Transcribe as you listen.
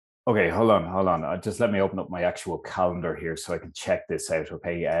Okay, hold on. Just let me open up my actual calendar here so I can check this out.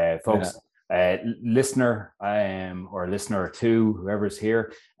 Okay, Yeah. folks, listener or listener or two, whoever's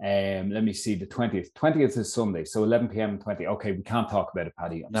here. Let me see. The 20th. 20th is Sunday, so 11 p.m. 20. Okay, we can't talk about it,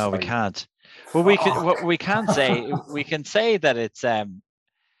 Paddy. I'm No, we sorry. can't. But we can. What Fuck. we can say, we can say that it's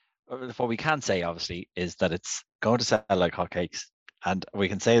what we can say, obviously, is that it's going to sell like hotcakes, and we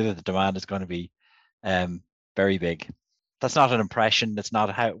can say that the demand is going to be um, very big. That's not an impression. That's not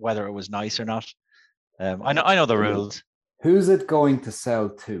how whether it was nice or not. I know the rules. Who's it going to sell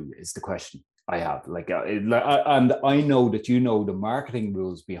to is the question I have. And I know that you know the marketing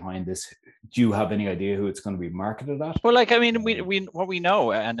rules behind this. Do you have any idea who it's going to be marketed at? Well, like I mean, Um, we what we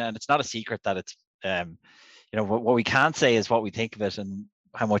know, and it's not a secret that it's what we can't say is what we think of it and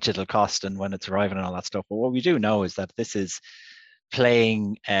how much it'll cost and when it's arriving and all that stuff. But what we do know is that this is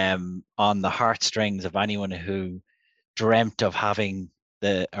playing on the heartstrings of anyone who dreamt of having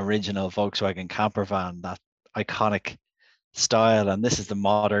the original Volkswagen camper van, that iconic style, and this is the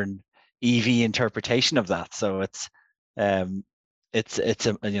modern EV interpretation of that. So um, it's a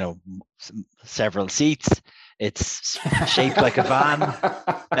several seats. It's shaped like a van.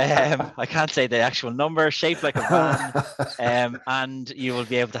 I can't say the actual number. Shaped like a van, and you will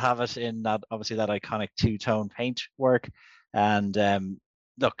be able to have it in that obviously that iconic two-tone paint work. And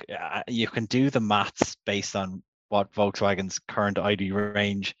look, you can do the maths based on what Volkswagen's current ID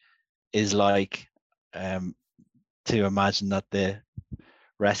range is like. Um, to imagine that the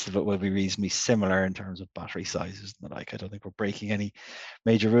rest of it will be reasonably similar in terms of battery sizes and the like. I don't think we're breaking any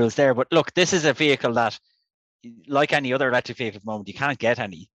major rules there. But look, this is a vehicle that, like any other electric vehicle at the moment, you can't get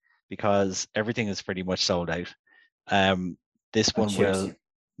any because everything is pretty much sold out. Um, this and one chips. will,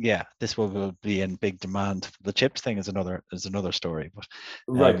 yeah, this one will be in big demand. The chips thing is another story. But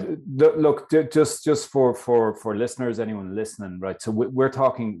Right. Look, just for listeners, anyone listening, right? So we're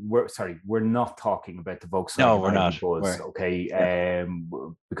talking. We're sorry, we're not talking about the no, Volkswagen we're ID not. Buzz, We're okay? yeah,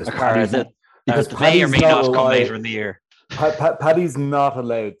 Because a car Paddy's that because may or Paddy's may not not come allowed. later in the year. Paddy's not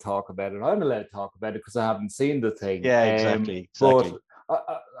allowed to talk about it. I'm allowed to talk about it because I haven't seen the thing. Yeah, exactly, But exactly.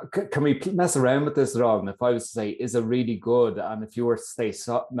 can we mess around with this at all? And if I was to say, is it really good? And if you were to say,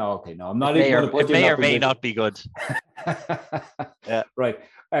 no, okay, no, I'm not even going to It put you in may that or may position. not be good. Yeah. Right.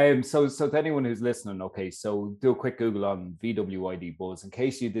 So to anyone who's listening, okay, so do a quick Google on VWID Buzz in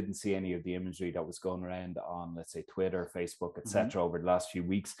case you didn't see any of the imagery that was going around on, let's say, Twitter, Facebook, Mm-hmm. etc. over the last few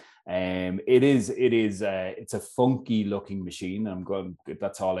weeks. It's a funky looking machine. I'm going.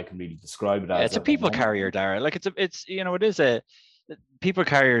 That's all I can really describe it Yeah, as it's a at the people moment. carrier, Daragh. Like it is a people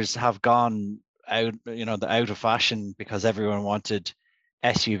carriers have gone out, the out of fashion because everyone wanted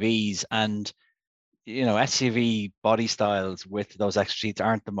SUVs, and SUV body styles with those extra seats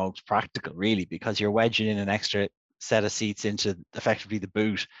aren't the most practical, really, because you're wedging in an extra set of seats into effectively the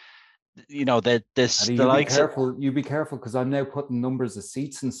boot. Eddie, The you be likes of, careful. You be careful because I'm now putting numbers of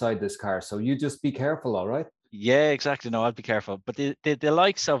seats inside this car. So you just be careful, all right? yeah, exactly. No, I'd be careful. But the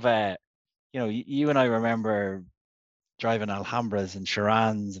likes of you and I remember driving Alhambras and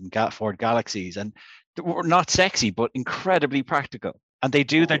Chirans and Ford Galaxies, and they were not sexy, but incredibly practical. And they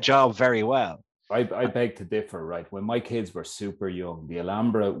do their Okay. job very well. I beg to differ, right? When my kids were super young, the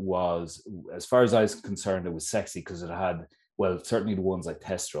Alhambra was, as far as I was concerned, it was sexy because it had, well, certainly the ones I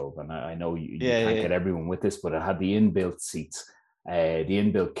test drove, and I know you Yeah, can't yeah, get everyone with this, but it had the inbuilt seats, the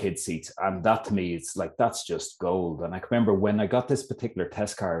inbuilt kid seats, and that to me, it's like that's just gold. And I can remember when I got this particular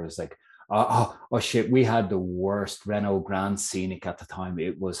test car, I was like, oh shit, we had the worst Renault Grand Scenic at the time.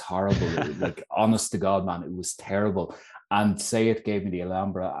 It was horrible. Like honest to God, man, it was terrible. And say it gave me the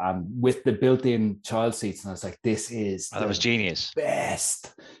Alhambra and with the built-in child seats, and I was like, this is oh, that was the genius.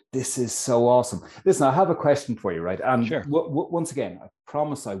 best. This is so awesome. Listen, I have a question for you, right? And Sure. once again, I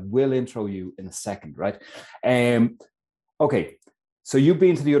promise I will intro you in a second, right? Um, okay, so you've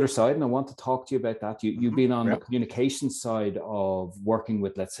been to the other side, and I want to talk to you about that. You've Mm-hmm. been on the Yeah, communication side of working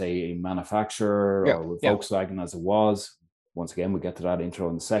with, let's say, a manufacturer yeah, or with yeah. Volkswagen as it was. Once again, we'll get to that intro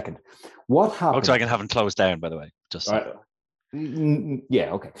in a second. What happened? Volkswagen haven't closed down, by the way. Just so. Uh,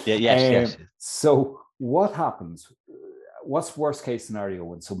 yeah, okay. Yeah, yes, yes. So what happens? What's worst case scenario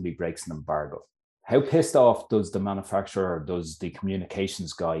when somebody breaks an embargo? How pissed off does the manufacturer or does the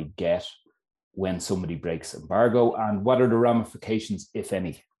communications guy get when somebody breaks embargo, and what are the ramifications, if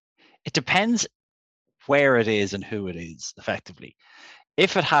any? It depends where it is and who it is, effectively.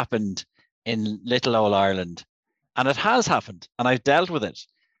 If it happened in little old Ireland, and it has happened, and I've dealt with it,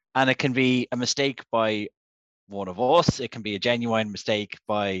 and it can be a mistake by one of us, it can be a genuine mistake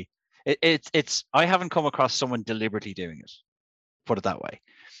by it's I haven't come across someone deliberately doing it, put it that way.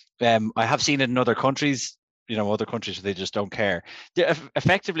 I have seen it in other countries. other countries, they just don't care.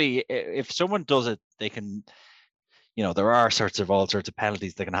 Effectively, if someone does it, they can, there are all sorts of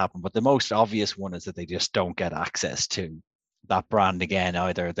penalties that can happen, but the most obvious one is that they just don't get access to that brand again.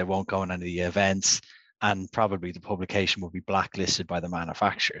 Either they won't go on any of the events, and probably the publication will be blacklisted by the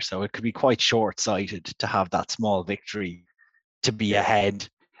manufacturer. So it could be quite short-sighted to have that small victory to be ahead.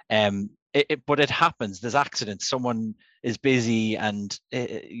 But it happens. There's accidents. Someone is busy and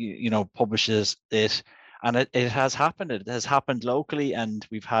publishes it, and it has happened. It has happened locally, and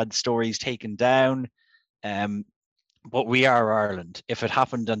we've had stories taken down. But we are Ireland. If it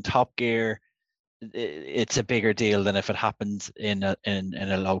happened on Top Gear, it's a bigger deal than if it happens in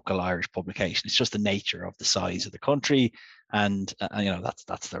a local Irish publication. It's just the nature of the size of the country, and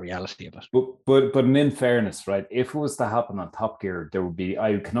that's the reality of it. But in fairness, right? If it was to happen on Top Gear, there would be,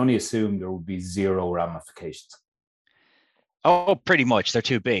 I can only assume there would be zero ramifications. Oh, pretty much. They're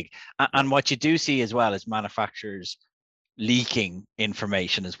too big. And what you do see as well is manufacturers leaking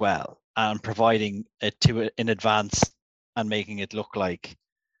information as well and providing it to it in advance and making it look like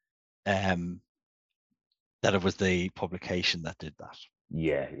that it was the publication that did that.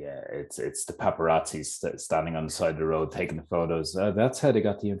 Yeah, it's the paparazzis standing on the side of the road taking the photos. That's how they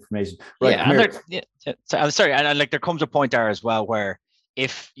got the information. Right? So I'm sorry, and like there comes a point there as well where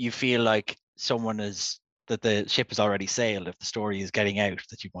if you feel like that the ship has already sailed, if the story is getting out,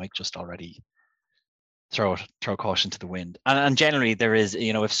 that you might just already throw caution to the wind. And generally there is,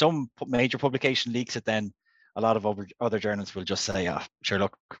 if some major publication leaks it, then a lot of other journalists will just say, sure,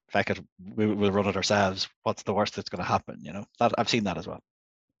 look, feck it, we'll run it ourselves. What's the worst that's going to happen? That I've seen that as well.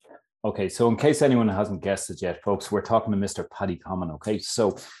 Okay, so in case anyone hasn't guessed it yet, folks, we're talking to Mr. Paddy Comyn. Okay,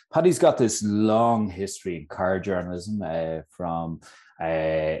 so Paddy's got this long history in car journalism from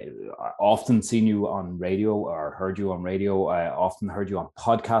often seen you on radio or heard you on radio. I often heard you on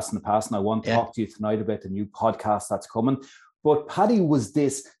podcasts in the past, and I want to talk to you tonight about the new podcast that's coming. But Paddy was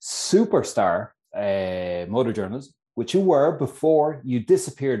this superstar motor journalist, which you were before you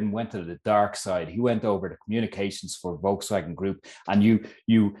disappeared and went to the dark side. He went over to communications for Volkswagen Group, and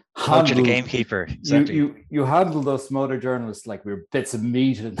you handled the gamekeeper. Exactly. You handled us motor journalists like we were bits of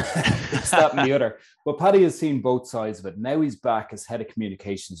meat and this, that, and the other. But Paddy has seen both sides of it. Now he's back as head of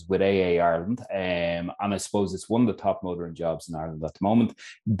communications with AA Ireland, and I suppose it's one of the top motoring jobs in Ireland at the moment.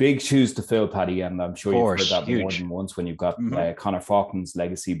 Big shoes to fill, Paddy, and I'm sure you've heard that more than once when you've got Conor Faulkner's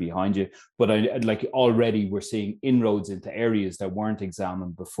legacy behind you. But already we're seeing inroads into areas that weren't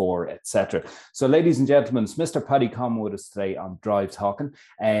examined before, etc. So, ladies and gentlemen, it's Mr. Paddy Comyn with us today on Drive Talking.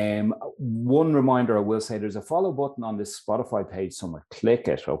 One reminder I will say, there's a follow button on this Spotify page somewhere. Click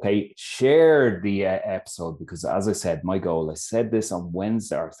it, okay? Share the episode, because as I said, my goal, I said this on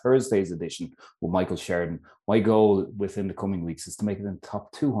Wednesday or Thursday's edition with Michael Sheridan, my goal within the coming weeks is to make it in top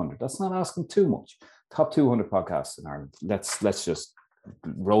 200. That's not asking too much. Top 200 podcasts in Ireland. Let's just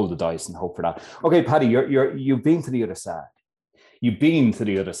roll the dice and hope for that. Okay, Paddy, you've been to the other side. You've been to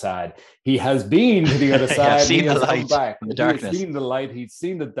the other side. He has been to the other side. Seen the light, come back. The darkness. He's seen the light. He's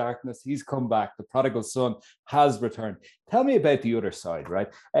seen the darkness. He's come back. The prodigal son has returned. Tell me about the other side, right?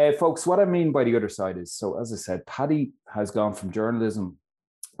 Folks, what I mean by the other side is, so as I said, Paddy has gone from journalism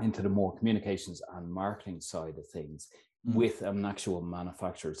into the more communications and marketing side of things with an actual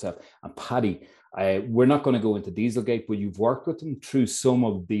manufacturer itself. And Paddy, we're not going to go into Dieselgate, but you've worked with them through some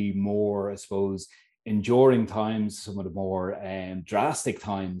of the more, I suppose, enduring times, some of the more drastic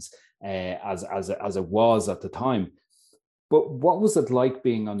times as it was at the time. But what was it like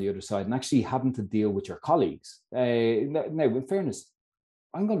being on the other side and actually having to deal with your colleagues? Now, in fairness,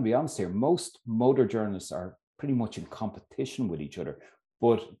 I'm going to be honest here, most motor journalists are pretty much in competition with each other,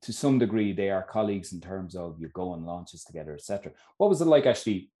 but to some degree they are colleagues in terms of you go on launches together, etc. What was it like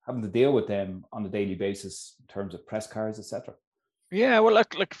actually having to deal with them on a daily basis in terms of press cars, etc.? Yeah, well,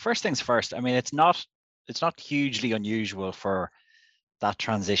 look, first things first. I mean, it's not hugely unusual for that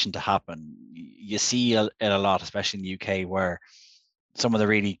transition to happen. You see it a lot, especially in the UK, where some of the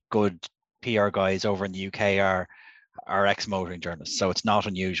really good PR guys over in the UK are ex-motoring journalists. So it's not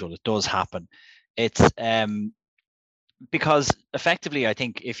unusual. It does happen. It's because effectively, I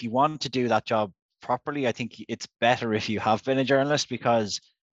think if you want to do that job properly, I think it's better if you have been a journalist, because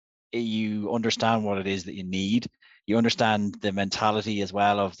you understand what it is that you need. You understand the mentality as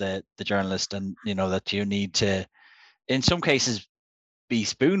well of the journalist, and that you need to, in some cases, be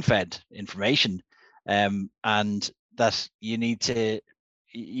spoon-fed information, and that you need to,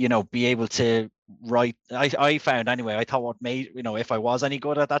 be able to write. I found anyway, I thought what made, if I was any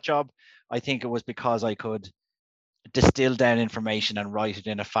good at that job, I think it was because I could distill down information and write it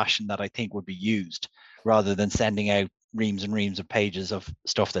in a fashion that I think would be used, rather than sending out reams and reams of pages of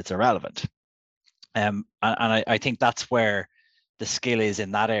stuff that's irrelevant. And I think that's where the skill is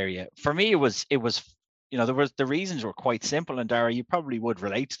in that area. For me, it was the reasons were quite simple, and Daragh, you probably would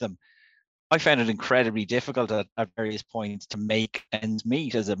relate to them. I found it incredibly difficult at various points to make ends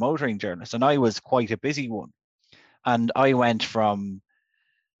meet as a motoring journalist, and I was quite a busy one. And I went from,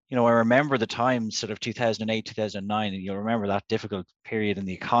 I remember the time sort of 2008, 2009, and you'll remember that difficult period in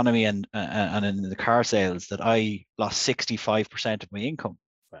the economy and in the car sales, that I lost 65% of my income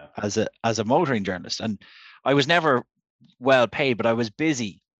Wow. as a motoring journalist. And I was never well paid, but I was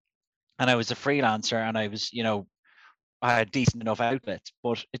busy, and I was a freelancer, and I had decent enough outlets,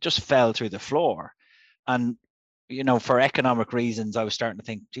 but it just fell through the floor. And, for economic reasons, I was starting to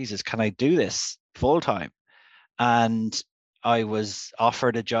think, Jesus, can I do this full time? And I was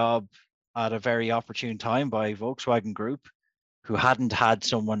offered a job at a very opportune time by Volkswagen Group, who hadn't had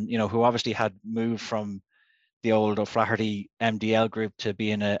someone, who obviously had moved from the old O'Flaherty MDL group to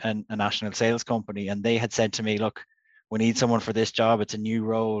being a national sales company. And they had said to me, look, we need someone for this job. It's a new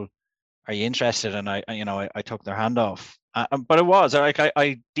role. Are you interested? And I took their hand off. But it was like,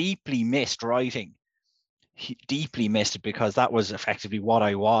 I deeply missed writing, deeply missed it, because that was effectively what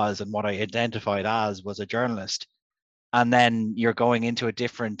I was and what I identified as, was a journalist. And then you're going into a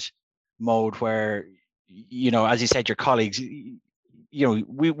different mode where, as you said, your colleagues,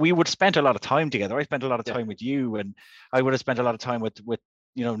 we would have spent a lot of time together. I spent a lot of time with you, and I would have spent a lot of time with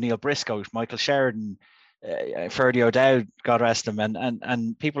Neil Briscoe, Michael Sheridan, Ferdy O'Dowd, God rest him,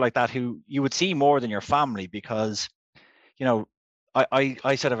 and people like that, who you would see more than your family, because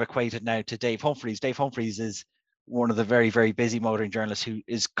I sort of equate it now to Dave Humphreys. Dave Humphreys is one of the very, very busy motoring journalists who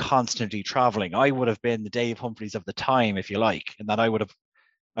is constantly traveling. I would have been the Dave Humphreys of the time, if you like, in that I would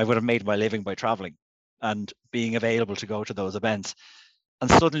have made my living by traveling and being available to go to those events. And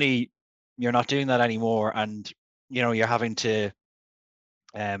suddenly you're not doing that anymore, and you're having to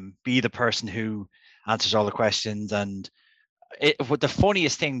be the person who answers all the questions. And the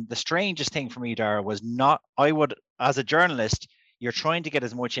funniest thing, the strangest thing for me, Daragh, was not, I would, as a journalist, you're trying to get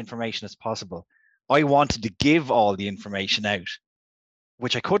as much information as possible. I wanted to give all the information out,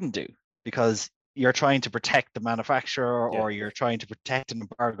 which I couldn't do, because you're trying to protect the manufacturer, or you're trying to protect an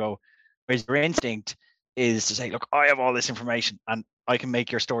embargo, whereas your instinct is to say, look, I have all this information and I can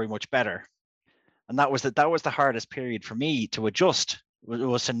make your story much better. And that was the hardest period for me to adjust,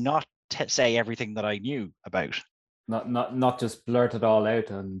 was to not say everything that I knew about. Not just blurt it all out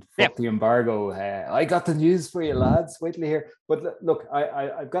and fuck the embargo. I got the news for you, lads. Wait till you hear. But look,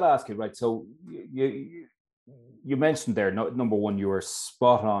 I've got to ask you, right? So you mentioned there, number one, you were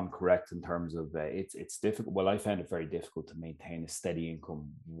spot on correct in terms of it's difficult. Well, I found it very difficult to maintain a steady income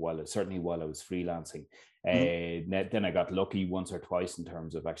while I was freelancing. Then I got lucky once or twice in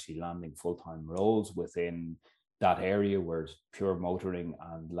terms of actually landing full-time roles within that area where it's pure motoring,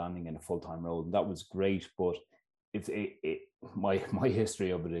 and landing in a full-time role. And that was great, but my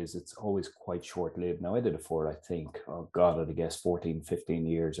history of it is it's always quite short-lived. Now I did it for, I think, oh God, I guess 14, 15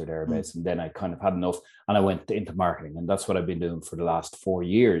 years or thereabouts. And then I kind of had enough, and I went into marketing, and that's what I've been doing for the last 4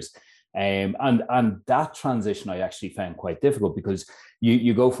 years. And that transition I actually found quite difficult, because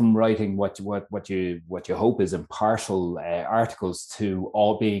you go from writing what you hope is impartial articles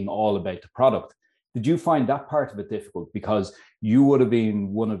to being all about the product. Did you find that part of it difficult? Because you would have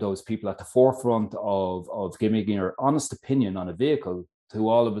been one of those people at the forefront of giving your honest opinion on a vehicle, to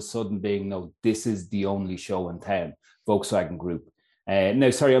all of a sudden being, no, this is the only show in town, Volkswagen Group. Now,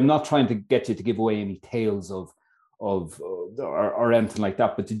 sorry, I'm not trying to get you to give away any tales or anything like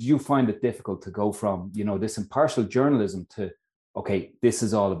that, but did you find it difficult to go from, this impartial journalism to, okay, this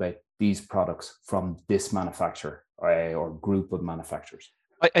is all about these products from this manufacturer or group of manufacturers?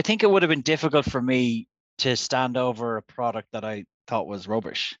 I think it would have been difficult for me to stand over a product that I thought was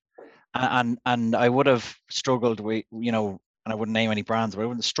rubbish, and I would have struggled with, and I wouldn't name any brands, but I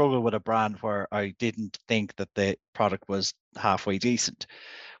wouldn't struggle with a brand where I didn't think that the product was halfway decent.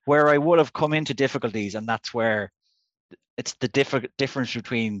 Where I would have come into difficulties, and that's where it's the difference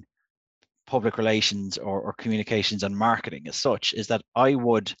between public relations or communications and marketing as such, is that I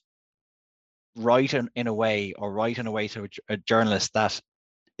would write in a way to a journalist that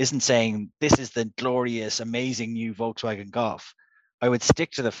isn't saying this is the glorious, amazing new Volkswagen Golf. I would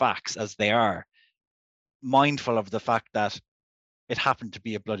stick to the facts as they are, mindful of the fact that it happened to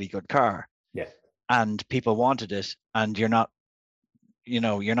be a bloody good car. Yeah. And people wanted it, and you're not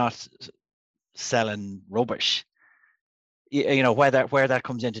selling rubbish. Where that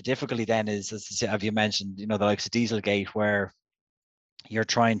comes into difficulty then is, as have you mentioned, the likes of Dieselgate, where you're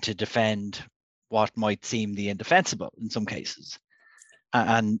trying to defend what might seem the indefensible in some cases.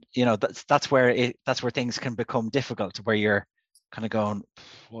 And that's where things can become difficult, where you're kind of going,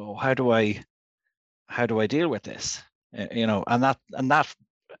 well, how do I how do I deal with this? And that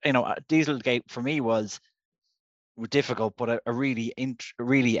Dieselgate for me was difficult, but a really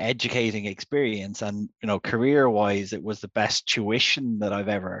educating experience. And career wise, it was the best tuition that I've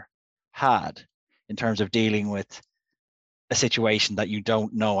ever had in terms of dealing with a situation that you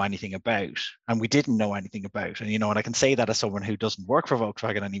don't know anything about, and we didn't know anything about. And I can say that as someone who doesn't work for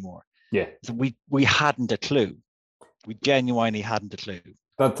Volkswagen anymore. Yeah. So we hadn't a clue. We genuinely hadn't a clue.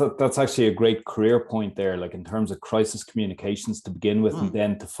 That's actually a great career point there, like in terms of crisis communications to begin with, and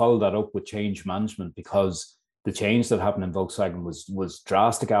then to follow that up with change management, because the change that happened in Volkswagen was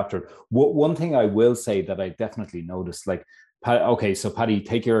drastic after. One thing I will say that I definitely noticed, like, okay, so Paddy,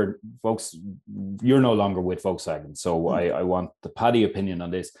 take your you're no longer with Volkswagen, so I want the Paddy opinion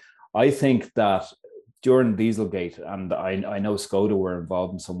on this. I think that during Dieselgate, and I know Skoda were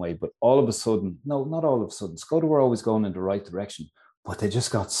involved in some way, but all of a sudden, no, not all of a sudden, Skoda were always going in the right direction, but they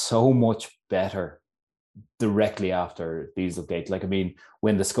just got so much better directly after Dieselgate. Like, I mean,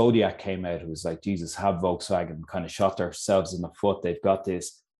 when the Kodiaq came out, it was like, Jesus, have Volkswagen kind of shot themselves in the foot. They've got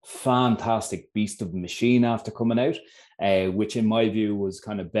this fantastic beast of a machine after coming out, which in my view was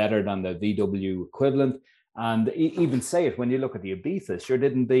kind of better than the VW equivalent. And even say it, when you look at the Ibiza, sure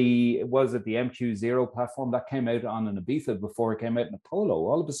didn't was it the MQ-0 platform that came out on an Ibiza before it came out in a Polo?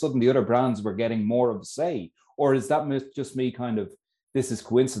 All of a sudden the other brands were getting more of a say. Or is that just me kind of, this is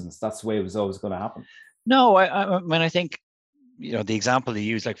coincidence, that's the way it was always going to happen? No, I mean, I think, the example you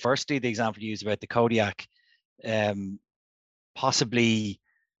use, like firstly, the example you used about the Kodiaq, possibly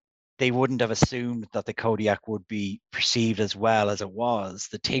they wouldn't have assumed that the Kodiaq would be perceived as well as it was.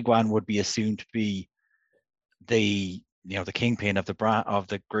 The Tiguan would be assumed to be the kingpin of the brand, of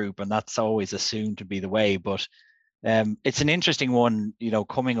the group, and that's always assumed to be the way. But it's an interesting one,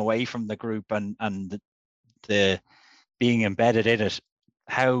 coming away from the group and the being embedded in it,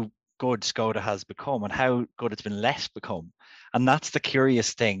 how good Skoda has become and how good it's been let become. And that's the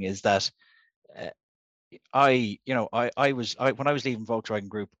curious thing, is that when I was leaving Volkswagen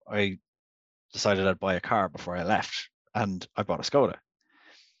Group, I decided I'd buy a car before I left, and I bought a Skoda.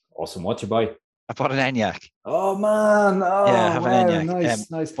 Awesome. What'd you buy? I bought an Enyaq. Oh man! Oh yeah, I have wow! an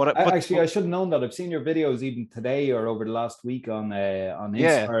Enyaq. Nice. I should have known that. I've seen your videos even today or over the last week on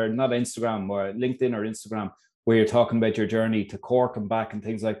or not Instagram, or LinkedIn or Instagram, where you're talking about your journey to Cork and back and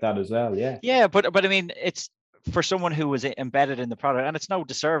things like that as well. Yeah. Yeah, but I mean, it's for someone who was embedded in the product, and it's no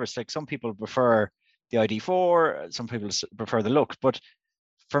disservice. Like, some people prefer the ID4, some people prefer the look, but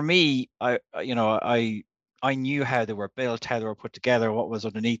for me, I knew how they were built, how they were put together, what was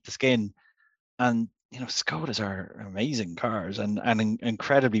underneath the skin. And Skodas are amazing cars and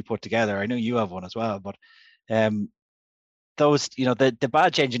incredibly put together. I know you have one as well, but those, the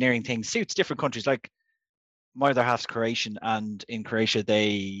badge engineering thing suits different countries. Like, my other half's Croatian, and in Croatia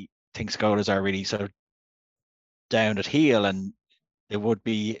they think Skodas are really sort of down at heel, and they would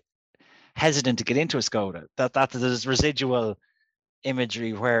be hesitant to get into a Skoda. That there's residual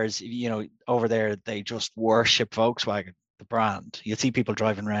imagery, whereas over there they just worship Volkswagen, the brand. You'll see people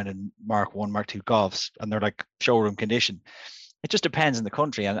driving around in Mark 1, Mark 2 Golfs, and they're like showroom condition. It just depends on the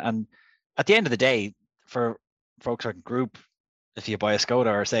country, and at the end of the day, for Volkswagen Group, if you buy a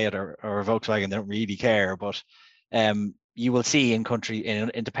Skoda or say it or a Volkswagen, they don't really care. But you will see in country,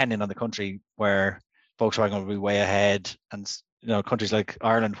 depending on the country, where Volkswagen will be way ahead, and countries like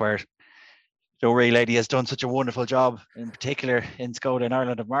Ireland, where Joe Ray Lady has done such a wonderful job, in particular in Skoda in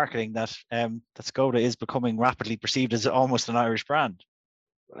Ireland, of marketing, that that Skoda is becoming rapidly perceived as almost an Irish brand.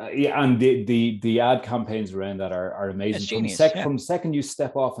 Yeah, and the ad campaigns around that are amazing. From the second you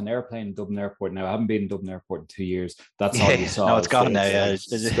step off an airplane in Dublin Airport, now I haven't been in Dublin Airport in 2 years. That's all you saw. No, it's gone now. Yeah,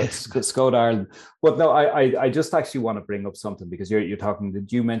 Skoda Ireland. But no, I just actually want to bring up something, because you're talking.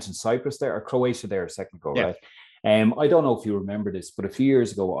 Did you mention Cyprus there or Croatia there a second ago? Yeah. Right. I don't know if you remember this, but a few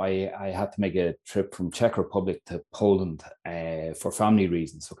years ago, I had to make a trip from Czech Republic to Poland for family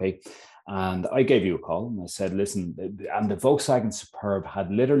reasons. Okay. And I gave you a call and I said, listen, and the Volkswagen Superb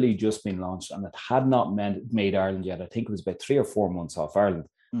had literally just been launched and it had not made Ireland yet. I think it was about 3 or 4 months off Ireland.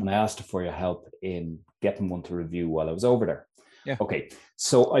 And I asked for your help in getting one to review while I was over there. Yeah. Okay.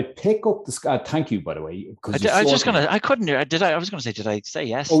 So I pick up the thank you, by the way. I was just going to, I couldn't, did I? I was going to say, did I say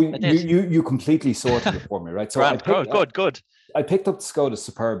yes? Oh, you completely sorted it for me, right? So good. I picked up the Skoda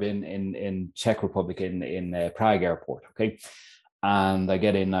Superb in Czech Republic in Prague airport. Okay. And I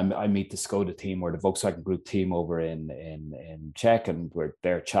get in, I meet the Skoda team or the Volkswagen Group team over in Czech, and we're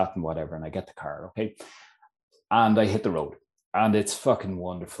there chatting, whatever. And I get the car, okay, and I hit the road, and it's fucking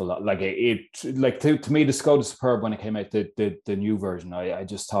wonderful. Like to me, the Skoda Superb, when it came out, the new version, I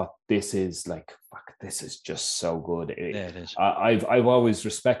just thought, this is like, fuck, this is just so good. Yeah, it is. I've always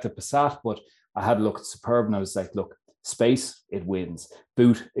respected Passat, but I had a look at Superb and I was like, look, space, it wins.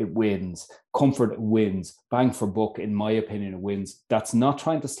 Boot, it wins. Comfort, it wins. Bang for buck, in my opinion, it wins. That's not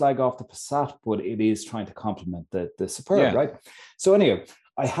trying to slag off the Passat, but it is trying to complement the Superb, Yeah. right? So anyway,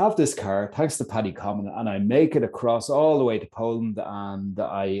 I have this car, thanks to Paddy Comyn, and I make it across all the way to Poland, and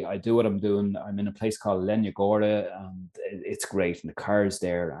I do what I'm doing. I'm in a place called Lenya Gora, and it's great, and the car's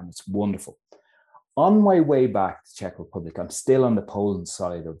there, and it's wonderful. On my way back to Czech Republic, I'm still on the Poland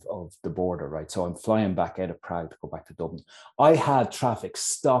side of the border, right? So I'm flying back out of Prague to go back to Dublin. I had traffic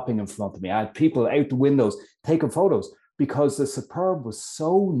stopping in front of me. I had people out the windows taking photos because the Superb was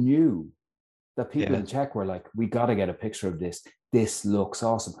so new that people in Czech were like, we got to get a picture of this. This looks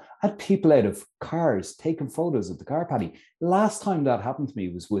awesome. I had people out of cars taking photos of the car, Paddy. Last time that happened to me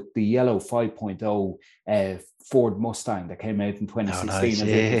was with the yellow 5.0 Ford Mustang that came out in 2016. Nice.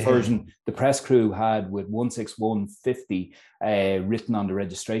 The version the press crew had with 16150 written on the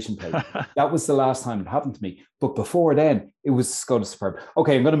registration plate. That was the last time it happened to me. But before then, it was Skoda Superb.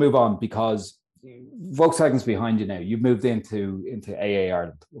 Okay, I'm going to move on because Volkswagen's behind you now. You've moved into AA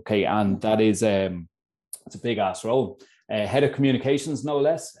Ireland, okay, and that is it's a big ass role. Head of communications, no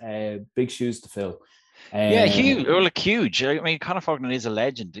less. Big shoes to fill. Yeah, huge. Well, like huge. I mean, Conor Fognan is a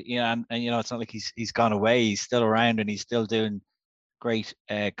legend, you know, and you know, it's not like he's gone away. He's still around, and he's still doing great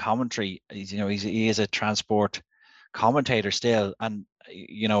commentary. He is a transport commentator still, and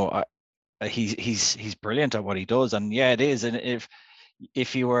you know, he's brilliant at what he does. And yeah, it is. And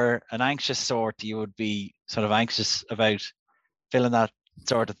if you were an anxious sort, you would be sort of anxious about filling that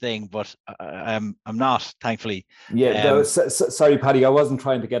sort of thing, but I'm not, thankfully. Yeah, sorry, Paddy, I wasn't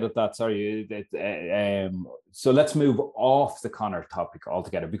trying to get at that. Sorry. So let's move off the Conor topic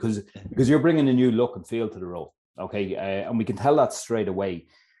altogether because you're bringing a new look and feel to the role, okay? And we can tell that straight away.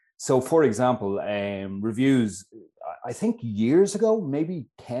 So, for example, reviews, I think years ago, maybe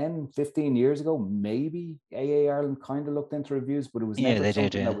 10, 15 years ago, maybe AA Ireland kind of looked into reviews, but it was never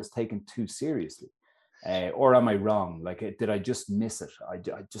something that was taken too seriously. Or am I wrong? Like, did I just miss it? I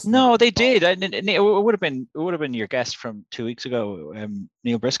just no, they did. And it would have been your guest from 2 weeks ago.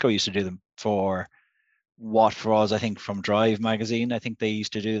 Neil Briscoe used to do them for what was, I think, from Drive magazine. I think they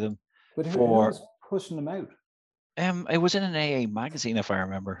used to do them. But who was pushing them out? It was in an AA magazine, if I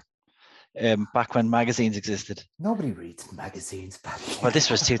remember. Back when magazines existed. Nobody reads magazines, Paddy. Well, this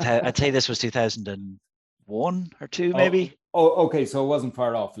was 2000. I'd say this was 2001 or 2, maybe. Oh, okay. So it wasn't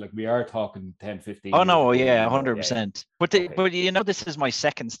far off. Like, we are talking 10, 15. Oh no, yeah, 100%. But but you know, this is my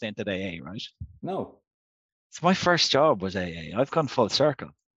second stint at AA, right? No. So my first job was AA. I've gone full circle.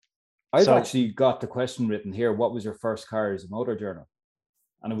 I've actually got the question written here. What was your first car as a motor journal?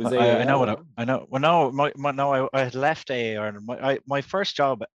 And it was AA. I know. Well, no, I had left AA. My first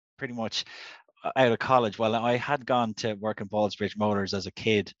job, pretty much out of college. Well, I had gone to work in Ballsbridge Motors as a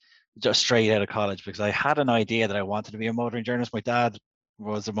kid, just straight out of college, because I had an idea that I wanted to be a motoring journalist. My dad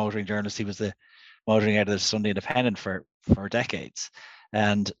was a motoring journalist. He was the motoring editor of the Sunday Independent for decades.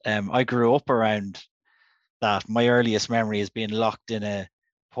 And I grew up around that. My earliest memory is being locked in a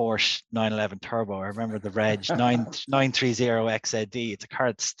Porsche 911 Turbo. I remember the reg 930XZD. It's a car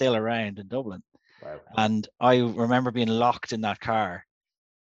that's still around in Dublin. Wow. And I remember being locked in that car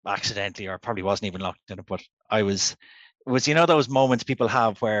accidentally, or probably wasn't even locked in it, but I was you know those moments people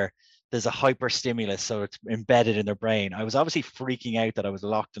have where there's a hyper stimulus, so it's embedded in their brain. I was obviously freaking out that I was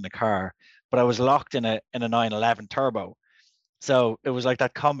locked in a car, but I was locked in a 911 Turbo. So it was like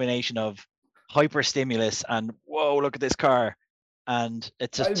that combination of hyper stimulus and whoa, look at this car, and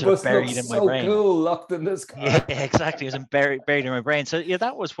it's just sort of buried in my brain. Cool, locked in this car. Yeah, exactly. It was buried in my brain. So yeah,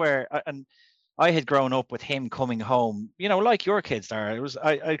 that was where and I had grown up with him coming home, you know, like your kids, Daragh. It was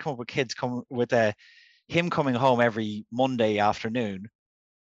I'd come up with kids come with him coming home every Monday afternoon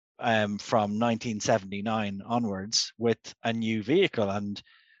from 1979 onwards with a new vehicle. And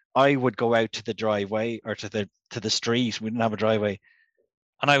I would go out to the driveway or to the street. We didn't have a driveway.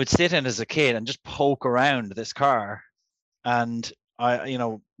 And I would sit in as a kid and just poke around this car. And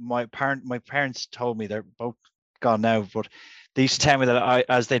my parents told me, they're both gone now, but they used to tell me that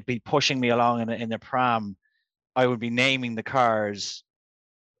as they'd be pushing me along in the pram, I would be naming the cars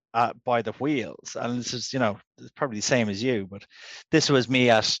by the wheels. And this is, it's probably the same as you, but this was me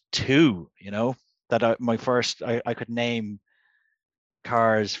at 2, that I could name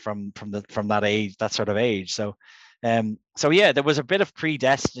cars from that age, that sort of age. So yeah, there was a bit of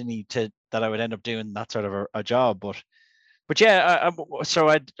predestiny that I would end up doing that sort of a job, but yeah, so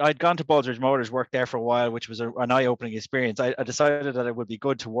I'd gone to Baldridge Motors, worked there for a while, which was an eye-opening experience. I decided that it would be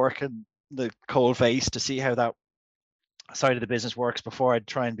good to work in the coal face to see how that side of the business works before I'd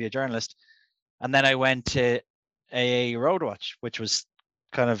try and be a journalist. And then I went to AA Roadwatch, which was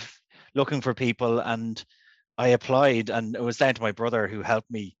kind of looking for people, and I applied, and it was down to my brother who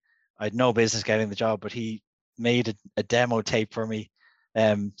helped me. I had no business getting the job, but he made a demo tape for me.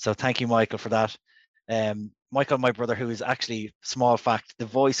 So thank you, Michael, for that. Michael, my brother, who is actually, small fact, the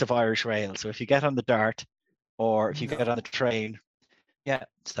voice of Irish Rail. So if you get on the Dart or if you get on the train, yeah.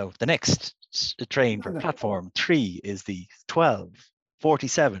 So the next train for platform 3 is the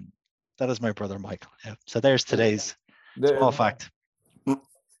 12:47. That is my brother, Michael. Yeah. So there's today's small fact.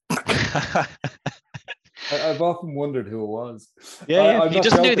 I've often wondered who it was. Yeah. He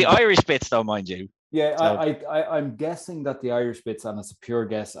doesn't do the Irish bits, though, mind you. Yeah, so. I'm guessing that the Irish bits, and it's a pure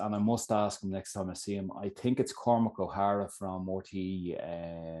guess, and I must ask him next time I see him. I think it's Cormac O'Hara from RTE.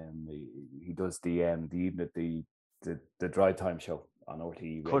 He does the drive time show on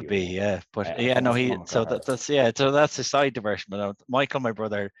RTE. Could be, yeah, but so that's a side diversion. But Michael, my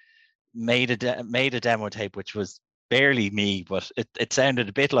brother, made a demo tape, which was barely me, but it sounded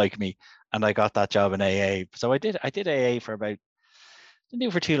a bit like me, and I got that job in AA. So I did AA for about, didn't do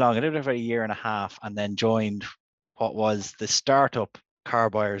it for too long. I did it for a year and a half, and then joined what was the startup car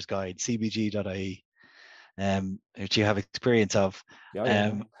buyer's guide, cbg.ie, which you have experience of.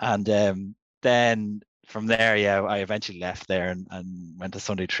 And then from there, I eventually left there and went to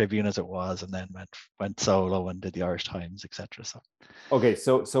Sunday Tribune as it was, and then went solo and did the Irish Times, etc. So okay,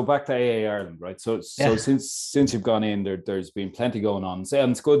 so back to AA Ireland, right? So since you've gone in, there's been plenty going on. So,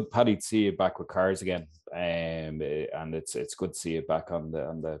 and it's good, Paddy, to see you back with cars again. And it's good to see you back on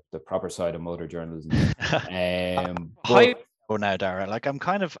the proper side of motor journalism. How now, Daragh? Like, I'm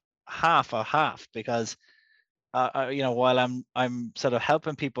kind of half because while I'm sort of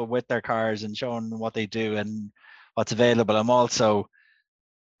helping people with their cars and showing them what they do and what's available, I'm also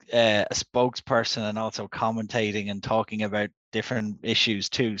a spokesperson and also commentating and talking about different issues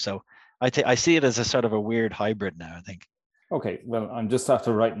too. So I see it as a sort of a weird hybrid now, I think. Okay, well, I'm just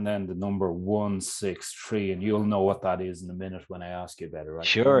after writing down the number 163, and you'll know what that is in a minute when I ask you about it, right?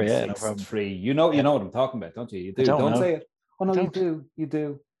 Sure, 163. Yeah, no problem. You know what I'm talking about, don't you? You do. Don't say it. Oh no, you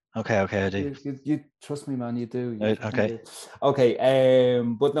do. Okay, I do. You trust me, man. You do. Okay.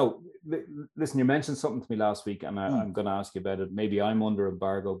 But no, listen. You mentioned something to me last week, and I'm going to ask you about it. Maybe I'm under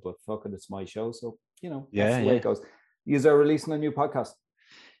embargo, but fuck it, it's my show, so that's the way it goes. You are releasing a new podcast.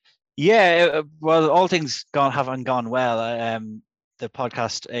 Yeah, well, all things haven't gone well. The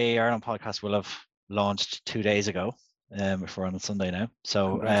podcast, Ireland podcast, will have launched 2 days ago. If we're on a Sunday now,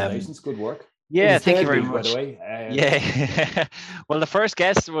 so congratulations, good work. Yeah, thank you very much. By the way, yeah. Well, the first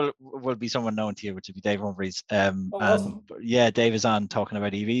guest will be someone known to you, which would be Dave Humphreys. Awesome. And Dave is on talking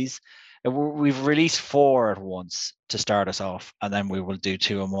about EVs. We've released 4 at once to start us off, and then we will do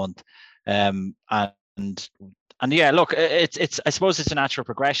 2 a month. And yeah, look, it's I suppose it's a natural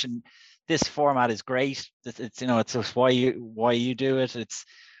progression. This format is great. It's it's why you do it. It's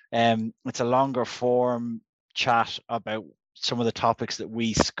a longer form chat about some of the topics that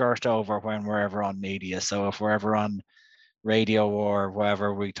we skirt over when we're ever on media. So if we're ever on radio or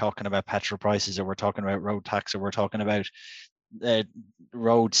wherever, we're talking about petrol prices, or we're talking about road tax, or we're talking about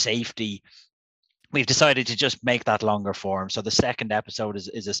road safety, we've decided to just make that longer form. So the second episode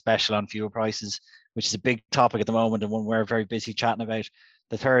is a special on fuel prices, which is a big topic at the moment and one we're very busy chatting about.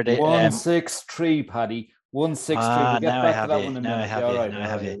 The third 163, Paddy. 163. We'll get back to that one in a minute. I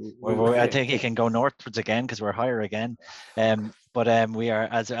have you. I think you can go northwards again because we're higher again. But we are,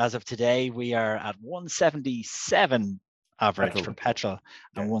 as of today, we are at 177 average for petrol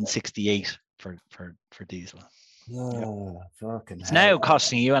and 168 for diesel. It's now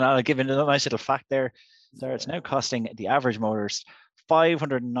costing you, and I'll give you a nice little fact there. So it's now costing the average motorist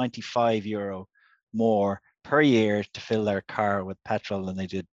 €595 more per year to fill their car with petrol than they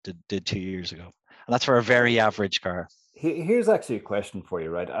did 2 years ago. And that's for a very average car. Here's actually a question for you,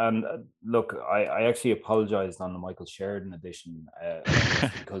 right? And look, I actually apologized on the Michael Sheridan edition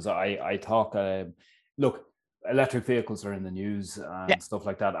because I talk. Look, electric vehicles are in the news and stuff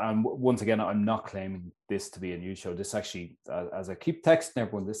like that. And once again, I'm not claiming this to be a news show. This actually, as I keep texting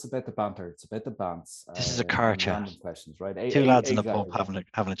everyone, this is about the banter. It's about the bants. This is a car chat. Questions, right? 2 lads in the pub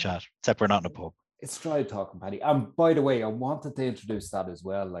having a chat. Except we're not in a pub. It's Stride talking, Paddy. And by the way, I wanted to introduce that as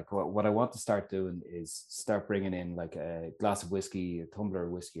well. Like what I want to start doing is start bringing in like a glass of whiskey, a tumbler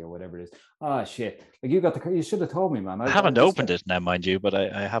of whiskey, or whatever it is. Ah, shit! Like you should have told me, man. I haven't opened it now, mind you, but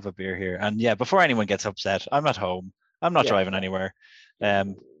I have a beer here. And yeah, before anyone gets upset, I'm at home. I'm not driving anywhere.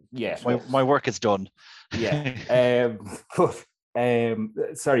 My work is done. Yeah.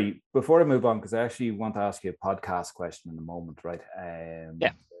 Sorry. Before I move on, because I actually want to ask you a podcast question in a moment, right?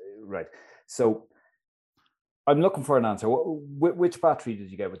 Right. So I'm looking for an answer. Which battery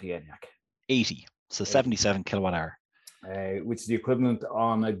did you get with the ENIAC? 80. So 77 kilowatt hour. which is the equivalent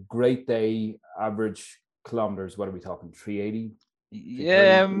on a great day, average kilometers. What are we talking? 380?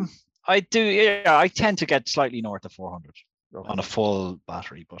 Yeah, I do. Yeah, I tend to get slightly north of 400 Okay. on a full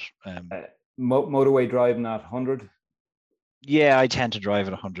battery, but motorway driving at 100. Yeah, I tend to drive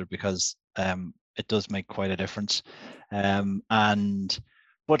at 100 because it does make quite a difference.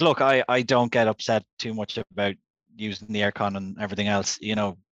 But look, I don't get upset too much about using the aircon and everything else.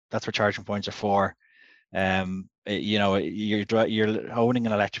 That's what charging points are for. You're owning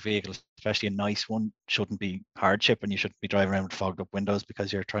an electric vehicle, especially a nice one, shouldn't be hardship, and you shouldn't be driving around with fogged up windows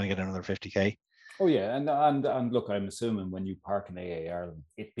because you're trying to get another 50k. Oh yeah, and look, I'm assuming when you park in AA Ireland,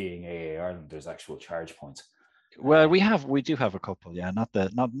 it being AA Ireland, there's actual charge points. Well, we do have a couple, yeah, not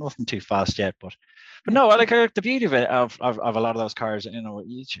nothing too fast yet, but no, I like the beauty of it of a lot of those cars.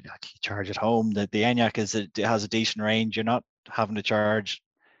 You charge at home. The Enyaq it has a decent range. You're not having to charge,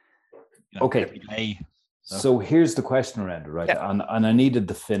 okay. every day. So here's the question around it, right? Yeah. And I need a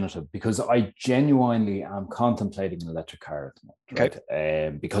definitive because I genuinely am contemplating an electric car at the moment, okay.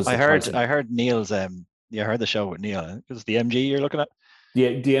 right? Because I heard Neil's I heard the show with Neil. It was the MG you're looking at.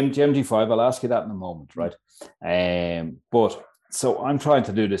 The MG5. I'll ask you that in a moment, right? But so I'm trying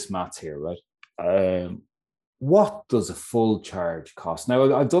to do this maths here, right? What does a full charge cost?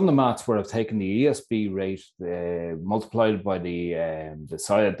 Now, I've done the maths where I've taken the ESB rate, multiplied by the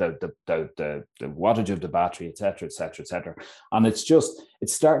wattage of the battery, etc., etc., etc., and it's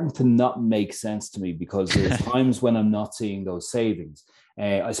starting to not make sense to me because there's times when I'm not seeing those savings.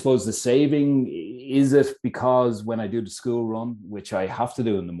 I suppose the saving is it because when I do the school run, which I have to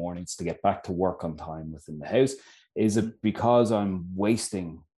do in the mornings to get back to work on time within the house, is it because I'm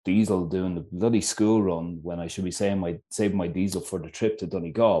wasting diesel doing the bloody school run when I should be saving my diesel for the trip to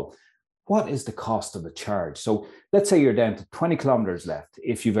Donegal? What is the cost of a charge? So let's say you're down to 20 kilometers left.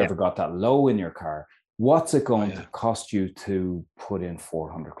 If you've ever got that low in your car, what's it going to cost you to put in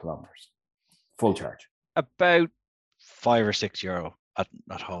 400 kilometers full charge? About €5 or €6 at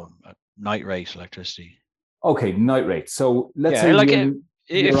home at night rate electricity. Okay, night rate. So let's say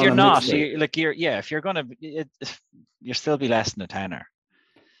if you're not, if you're gonna, you'll still be less than a tenner.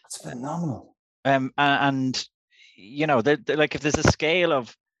 That's phenomenal. And like if there's a scale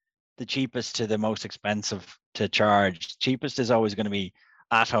of the cheapest to the most expensive to charge, cheapest is always going to be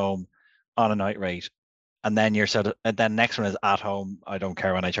at home on a night rate, and then then next one is at home. I don't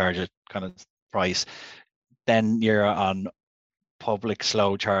care when I charge it kind of price. Then you're on public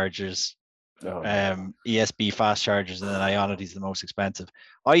slow chargers, ESB fast chargers, and then Ionity is the most expensive.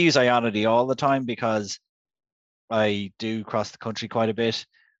 I use Ionity all the time because I do cross the country quite a bit.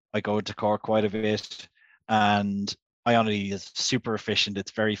 I go into Cork quite a bit, and Ionity is super efficient.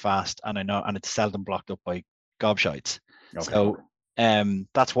 It's very fast, and it's seldom blocked up by gobshites. Okay. So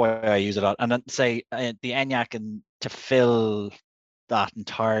that's why I use it a lot. And then say the Enyaq, and to fill that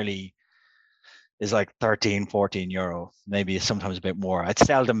entirely is like 13, 14 euro, maybe sometimes a bit more. It's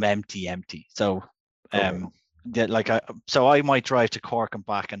seldom empty. So so I might drive to Cork and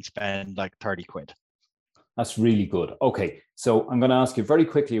back and spend like 30 quid. That's really good. Okay, so I'm going to ask you very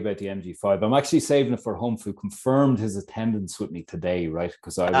quickly about the MG5. I'm actually saving it for Humph, who confirmed his attendance with me today, right?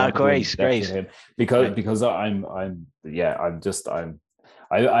 Because I great. Him because I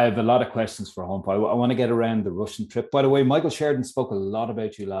have a lot of questions for Humph. I want to get around the Russian trip. By the way, Michael Sheridan spoke a lot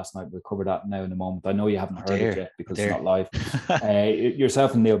about you last night. We'll cover that now in a moment. I know you haven't heard it yet because it's not live.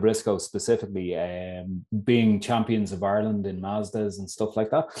 Yourself and Neil Briscoe specifically being champions of Ireland in Mazdas and stuff like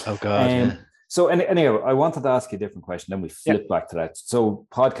that. Oh God. So anyhow, I wanted to ask you a different question. Then we flip back to that. So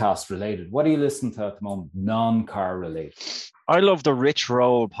podcast related. What are you listening to at the moment? Non-car related. I love the Rich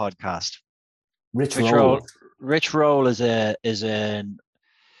Roll podcast. Rich Roll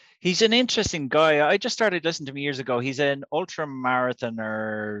he's an interesting guy. I just started listening to him years ago. He's an ultra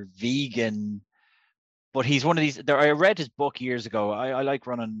marathoner, vegan, but he's one of these. I read his book years ago. I like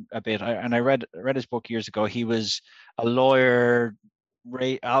running a bit, and I read his book years ago. He was a lawyer,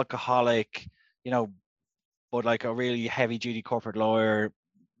 alcoholic, but like a really heavy duty corporate lawyer.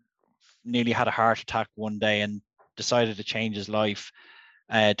 Nearly had a heart attack one day and decided to change his life.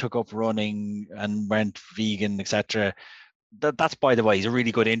 Took up running and went vegan, etc. That's by the way, he's a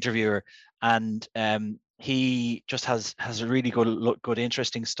really good interviewer, and he just has a really good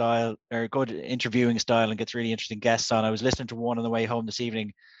interesting style, or good interviewing style, and gets really interesting guests on. I was listening to one on the way home this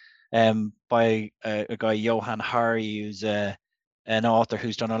evening by a guy, Johan Hari, who's an author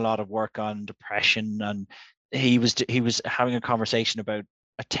who's done a lot of work on depression, and he was having a conversation about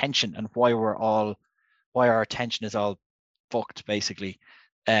attention and why our attention is all fucked, basically,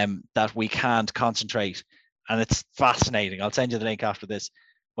 that we can't concentrate. And it's fascinating. I'll send you the link after this.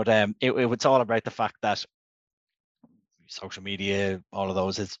 But it's all about the fact that social media, all of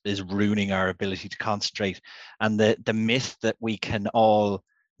those is ruining our ability to concentrate. And the myth that we can all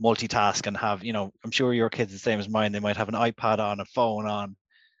multitask and have, I'm sure your kids are the same as mine. They might have an iPad on, a phone on,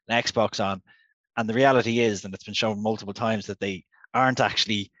 an Xbox on. And the reality is, and it's been shown multiple times, that they aren't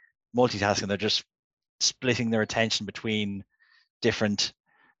actually multitasking. They're just splitting their attention between different,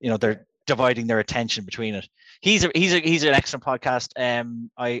 they're dividing their attention between it. He's an excellent podcast.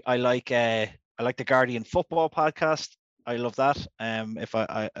 I like the Guardian football podcast. I love that. If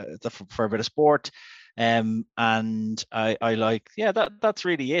I for a bit of sport. And I like, that's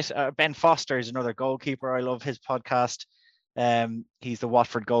really it. Ben Foster is another goalkeeper. I love his podcast. He's the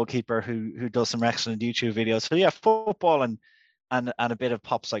Watford goalkeeper who does some excellent YouTube videos. So yeah, football and a bit of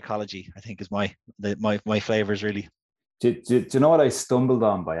pop psychology, I think, is my flavors really. Do you know what I stumbled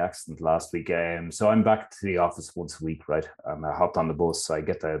on by accident last week? So I'm back to the office once a week, right? I hopped on the bus. So I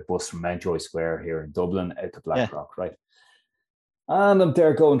get the bus from Mountjoy Square here in Dublin out to Blackrock, right? And I'm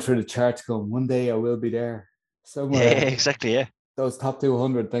there going through the charts going, one day I will be there somewhere. Yeah, exactly, yeah. Those top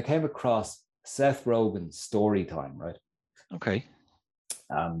 200. They came across Seth Rogen's Story Time, right? Okay.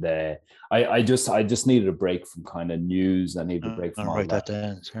 And I just needed a break from kind of news. I needed a break from all write that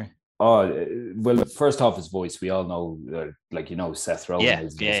down, sorry. Oh, well, first off, his voice, we all know, Seth Rogen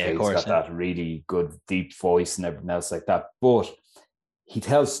is of course, got that really good, deep voice and everything else like that. But he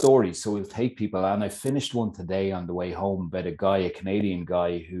tells stories, so he'll take people. And I finished one today on the way home about a Canadian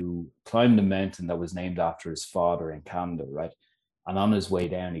guy who climbed a mountain that was named after his father in Canada, right? And on his way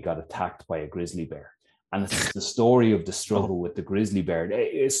down, he got attacked by a grizzly bear. And it's the story of the struggle with the grizzly bear.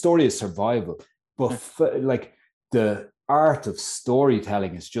 A story of survival. But the art of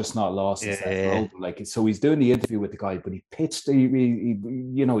storytelling is just not lost. So he's doing the interview with the guy, but he pitched, he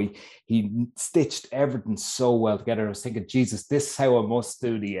stitched everything so well together. I was thinking, Jesus, this is how I must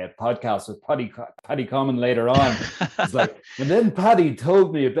do the podcast with Paddy Comyn later on. It's like, and then Paddy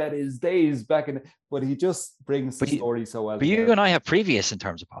told me about his days back in, but he just brings the story so well. But together. You and I have previous in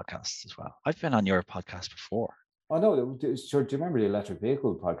terms of podcasts as well. I've been on your podcast before. Oh no, sure. Do you remember the electric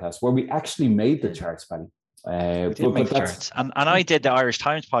vehicle podcast where we actually made the charts, Paddy? We did make the charts. And I did the Irish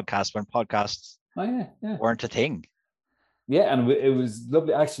Times podcast when podcasts weren't a thing. Yeah, and it was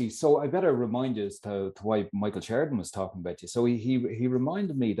lovely actually. So I better remind you as to why Michael Sheridan was talking about you. So he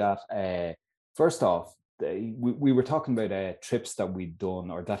reminded me that first off, we were talking about trips that we'd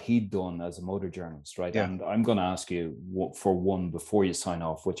done or that he'd done as a motor journalist, right? Yeah. And I'm going to ask you for one before you sign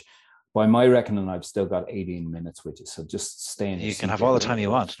off, which by my reckoning, I've still got 18 minutes with you. So just stay in. You can have all the time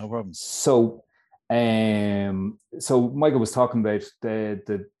you want, no problem. So Michael was talking about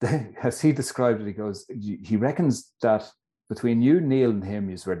the as he described it, he reckons that between you, Neil, and him,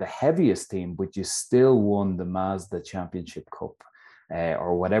 you were the heaviest team, but you still won the Mazda Championship Cup,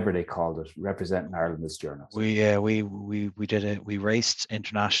 or whatever they called it, representing Ireland as journalists. We did it. We raced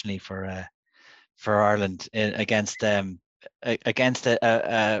internationally for Ireland against a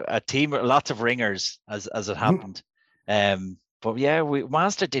team with lots of ringers as it happened. But yeah,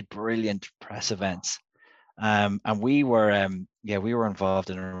 Mazda did brilliant press events, and we were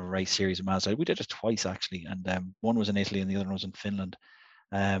involved in a race series of Mazda. We did it twice actually, and one was in Italy and the other one was in Finland,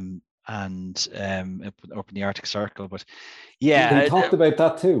 and up in the Arctic Circle. But yeah, we talked about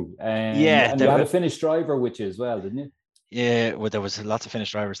that too. And you had a Finnish driver with you as well, didn't you? Yeah, well, there was lots of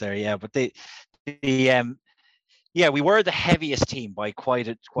Finnish drivers there. Yeah, but we were the heaviest team by quite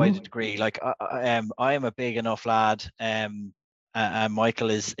a degree. Like I am a big enough lad. And Michael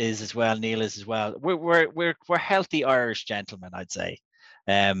is as well. Neil is as well. We're healthy Irish gentlemen, I'd say.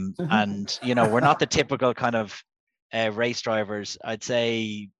 And we're not the typical kind of race drivers. I'd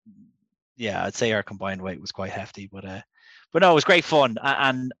say our combined weight was quite hefty, but no, it was great fun.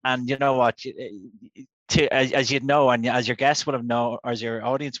 And you know what? As you know, and as your guests will have known, or as your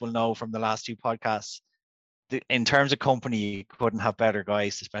audience will know from the last two podcasts, in terms of company, you couldn't have better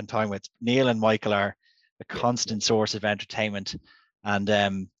guys to spend time with. Neil and Michael are a constant source of entertainment and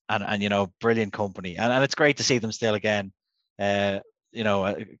brilliant company. And it's great to see them still again, back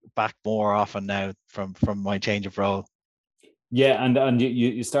more often now from my change of role. Yeah, and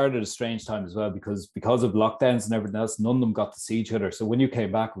you started at a strange time as well because of lockdowns and everything else, none of them got to see each other. So when you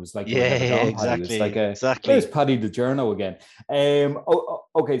came back, it was like exactly. It was like exactly. There's Paddy the journo again.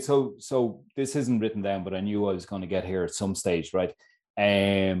 Okay, so this isn't written down, but I knew I was going to get here at some stage, right?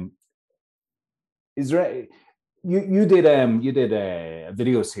 Is there you did a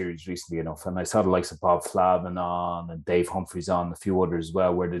video series recently enough, and I saw the likes of Bob Flavin on and Dave Humphreys on, a few others as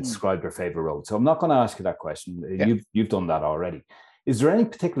well, where they described their favorite road. So I'm not going to ask you that question. Yeah. You've done that already. Is there any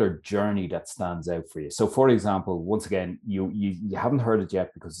particular journey that stands out for you? So, for example, once again, you haven't heard it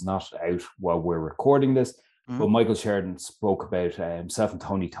yet because it's not out while we're recording this. But Michael Sheridan spoke about himself and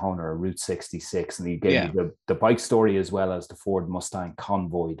Tony Toner, Route 66, and he gave me the bike story as well as the Ford Mustang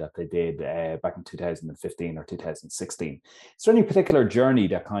Convoy that they did back in 2015 or 2016. Is there any particular journey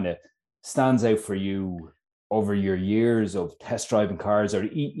that kind of stands out for you over your years of test driving cars, or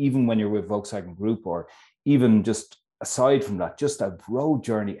even when you're with Volkswagen Group, or even just aside from that, just a road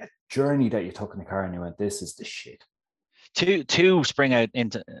journey, a journey that you took in the car and you went, this is the shit? Two spring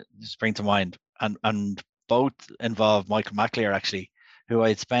to mind, and both involve Michael McAleer, actually, who I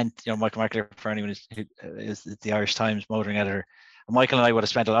had spent, Michael McAleer, for anyone who is the Irish Times motoring editor, and Michael and I would have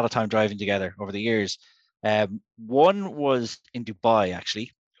spent a lot of time driving together over the years. One was in Dubai,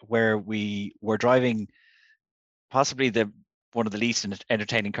 actually, where we were driving possibly one of the least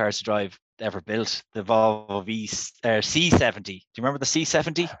entertaining cars to drive ever built, the Volvo C70. Do you remember the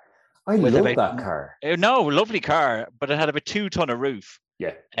C70? I love that car. No, lovely car, but it had about 2 ton of roof.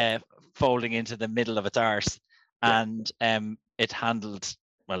 Yeah. Folding into the middle of its arse, and it handled,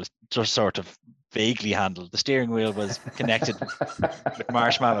 well, just sort of vaguely handled. The steering wheel was connected with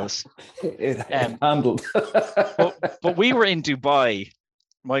marshmallows. It handled. but we were in Dubai,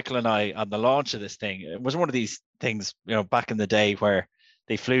 Michael and I, on the launch of this thing. It was one of these things, back in the day where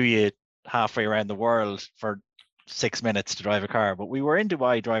they flew you halfway around the world for 6 minutes to drive a car. But we were in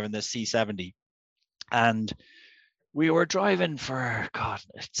Dubai driving this C70, and we were driving for, God,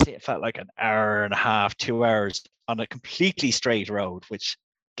 it felt like an hour and a half, 2 hours on a completely straight road, which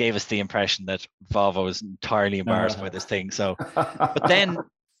gave us the impression that Volvo was entirely embarrassed by this thing. So, but then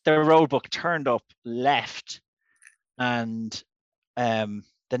the road book turned up left, and the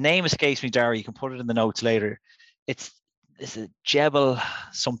name escapes me, Daragh. You can put it in the notes later. It's a Jebel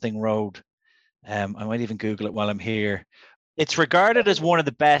something road. I might even Google it while I'm here. It's regarded as one of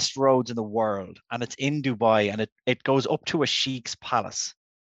the best roads in the world, and it's in Dubai, and it goes up to a sheikh's palace.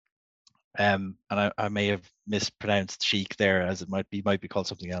 And I may have mispronounced sheikh there, as it might be called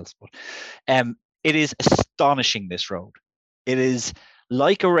something else. But it is astonishing, this road. It is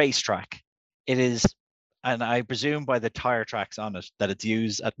like a racetrack. It is, and I presume by the tire tracks on it that it's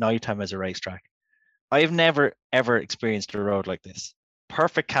used at nighttime as a racetrack. I've never ever experienced a road like this.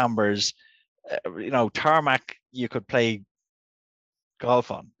 Perfect cambers, tarmac you could play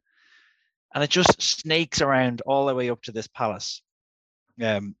golf on, and it just snakes around all the way up to this palace.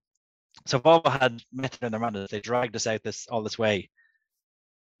 So Volvo had method in their madness. They dragged us out all this way.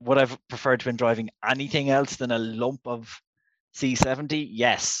 Would I've preferred to have been driving anything else than a lump of C70?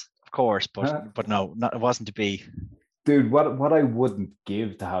 Yes, of course, but no, it wasn't to be. Dude, what I wouldn't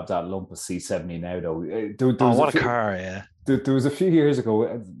give to have that lump of C70 now, though. What a car, yeah. There was a few years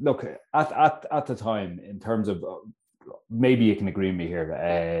ago. Look, at the time, in terms of, maybe you can agree with me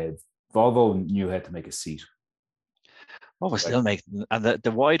here, Volvo knew how to make a seat. Volvo still makes, and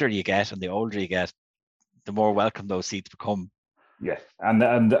the wider you get and the older you get, the more welcome those seats become. Yeah, and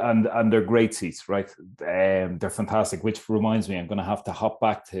they're great seats, right? They're fantastic. Which reminds me, I'm going to have to hop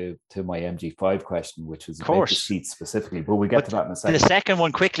back to my MG5 question, which was about the seats specifically. But we get to that in a second. The second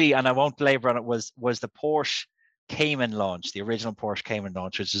one quickly, and I won't belabor on it, was the Porsche Cayman launch, the original Porsche Cayman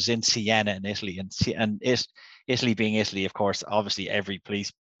launch, which was in Siena in Italy, and Italy being Italy, of course, obviously every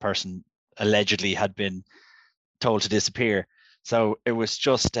police person allegedly had been told to disappear. So it was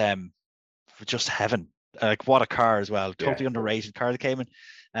just heaven. Like, what a car as well. Totally underrated car that came in.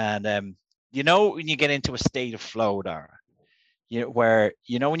 And when you get into a state of flow, Daragh, where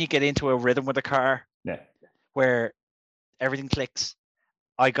when you get into a rhythm with a car, where everything clicks.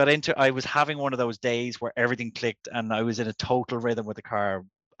 I was having one of those days where everything clicked and I was in a total rhythm with the car,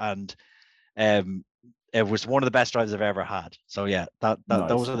 and it was one of the best drives I've ever had. So yeah, nice.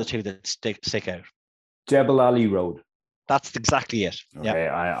 Those are the two that stick out. Jebel Ali Road. That's exactly it. Okay,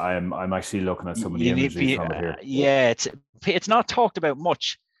 yeah. I'm actually looking at some of the images from here. Yeah, it's not talked about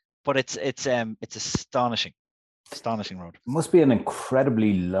much, but it's astonishing road. It must be an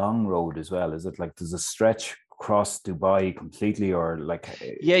incredibly long road as well. Is it like there's a stretch across Dubai completely, or like?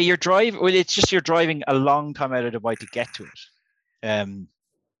 Yeah, you're driving a long time out of Dubai to get to it. I'm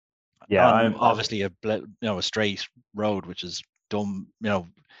obviously a straight road, which is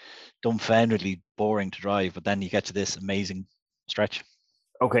dumbfoundedly boring to drive, but then you get to this amazing stretch.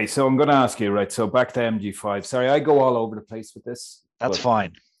 Okay, so I'm going to ask you, right? So back to MG5. Sorry, I go all over the place with this. That's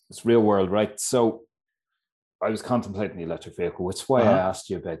fine. It's real world, right? So I was contemplating the electric vehicle, which is why I asked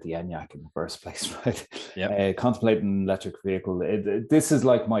you about the ENIAC in the first place, right? Yeah. Contemplating an electric vehicle. This is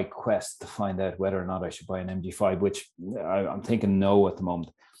like my quest to find out whether or not I should buy an MG5, which I'm thinking no at the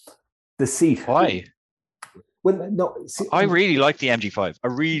moment. The seat. Why? Well, no. See, I really like the MG5. I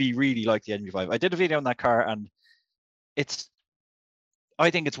really, really like the MG5. I did a video on that car, and I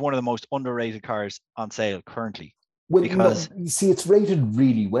think it's one of the most underrated cars on sale currently. Well, no, Because you see, it's rated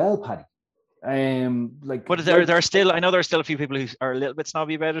really well, Paddy. but there are still, I know there are still a few people who are a little bit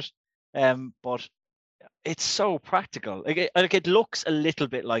snobby about it. But it's so practical. It looks a little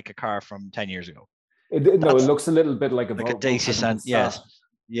bit like a car from 10 years ago. it looks a little bit like a Like a Dacia Volkswagen yes. Passat.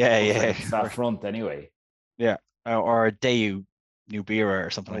 Yeah, Volkswagen yeah. Passat front anyway. Yeah. Or a Daewoo Nubira or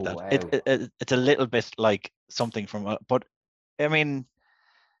something like that. Wow. It's a little bit like something from, but I mean,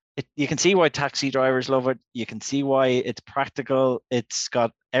 you can see why taxi drivers love it. You can see why it's practical. It's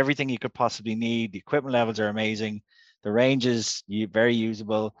got everything you could possibly need. The equipment levels are amazing. The range is very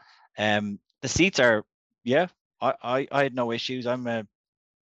usable. The seats are, yeah, I had no issues. I'm a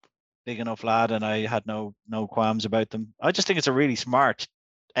big enough lad, and I had no qualms about them. I just think it's a really smart,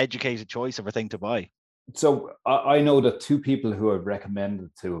 educated choice of a thing to buy. So I know that two people who I've recommended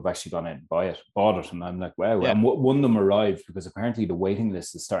to have actually gone out and bought it, and I'm like, wow. Yeah, And one of them arrived because apparently the waiting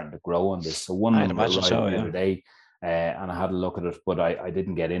list is starting to grow on this. So one of I'd them imagine arrived so. the Yeah, other day, and I had a look at it, but I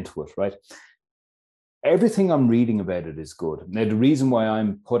didn't get into it. Right, everything I'm reading about it is good. Now, the reason why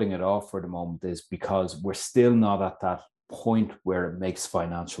I'm putting it off for the moment is because we're still not at that point where it makes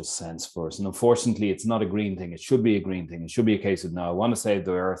financial sense for us. And unfortunately, it's not a green thing. It should be a green thing. It should be a case of, no, I want to save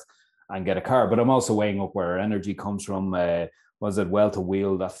the earth and get a car. But I'm also weighing up where our energy comes from. Was it well to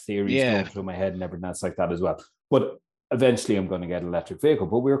wheel? That theory is yeah. going through my head and everything else like that as well. But eventually I'm going to get an electric vehicle.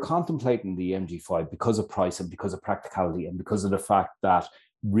 But we were contemplating the MG5 because of price and because of practicality and because of the fact that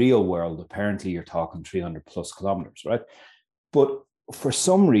real world, apparently you're talking 300 plus kilometers, right? But for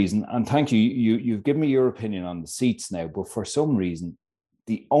some reason, and thank you, you've given me your opinion on the seats now, but for some reason,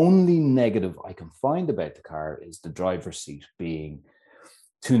 the only negative I can find about the car is the driver's seat being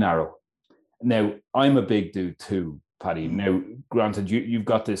too narrow. Now, I'm a big dude too, Paddy. Now, granted, you've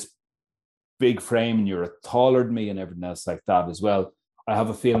got this big frame and you're taller than me and everything else like that as well. I have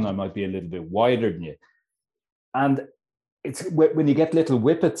a feeling I might be a little bit wider than you. And it's when you get little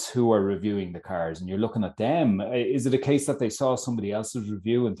whippets who are reviewing the cars and you're looking at them, is it a case that they saw somebody else's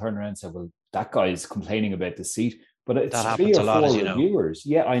review and turn around and say, well, that guy is complaining about the seat? But it's That three happens or a lot, four as you know. reviewers.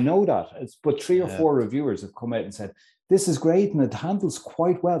 Yeah, I know that. But three or Yeah. four reviewers have come out and said, this is great and it handles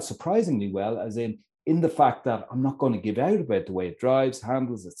quite well, surprisingly well, as in the fact that I'm not going to give out about the way it drives,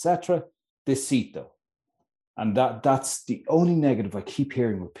 handles, etc. This seat, though. And that's the only negative I keep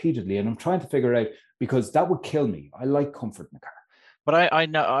hearing repeatedly. And I'm trying to figure out, because that would kill me. I like comfort in the car. But I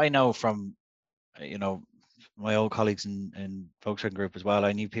know from, my old colleagues in Volkswagen Group as well.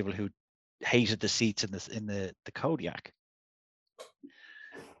 I knew people who hated the seats in the Kodiaq,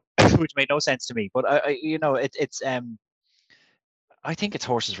 which made no sense to me. But it's I think it's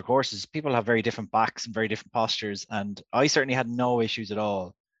horses for courses. People have very different backs and very different postures, and I certainly had no issues at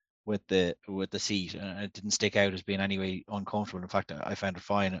all with the seat, and it didn't stick out as being any way uncomfortable. In fact, I found it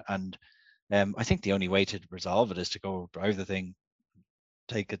fine, and I think the only way to resolve it is to go drive the thing,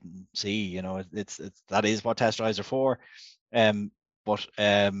 take it and see. It's that is what test drives are for. But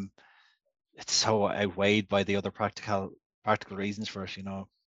it's so outweighed by the other practical reasons for it.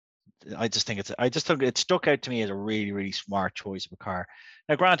 I just think it stuck out to me as a really, really smart choice of a car.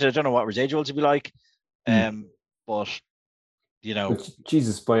 Now, granted, I don't know what residuals would be like, but But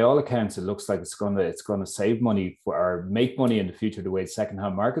Jesus, by all accounts, it looks like it's gonna save money or make money in the future the way the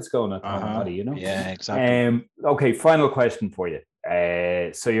second-hand market's going at the moment, Paddy, Yeah, exactly. Okay, final question for you.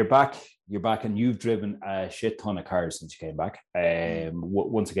 So you're back, and you've driven a shit ton of cars since you came back.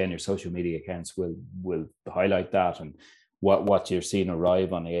 Once again, your social media accounts will highlight that, and what you're seeing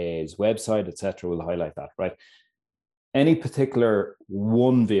arrive on the AA's website, etc., will highlight that, right? Any particular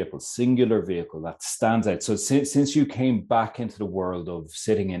one vehicle, singular vehicle that stands out? So since you came back into the world of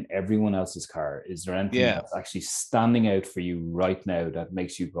sitting in everyone else's car, is there anything that's actually standing out for you right now that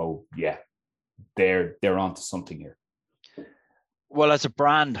makes you go, yeah, they're onto something here? Well, as a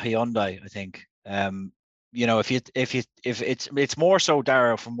brand, Hyundai, I think. If it's more so,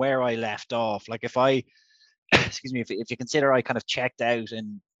 Daragh, from where I left off. Like if I, excuse me, if you consider I kind of checked out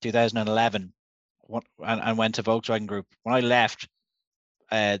in 2011 and went to Volkswagen Group. When I left,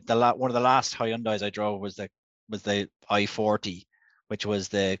 one of the last Hyundais I drove was the i40, which was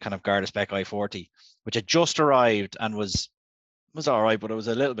the kind of Garda spec i40, which had just arrived and was all right, but it was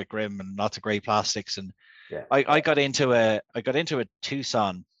a little bit grim and lots of great plastics. And I got into a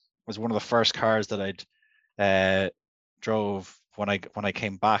Tucson. Was one of the first cars that I'd drove when I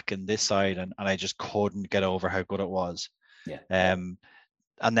came back in this side, and I just couldn't get over how good it was.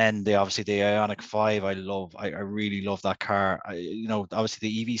 And then obviously the Ioniq 5, I really love that car. Obviously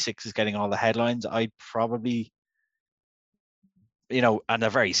the EV6 is getting all the headlines. I'd probably, and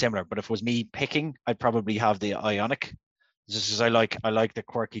they're very similar, but if it was me picking, I'd probably have the Ioniq just because I like the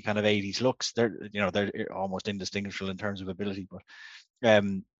quirky kind of 80s looks. They're almost indistinguishable in terms of ability, but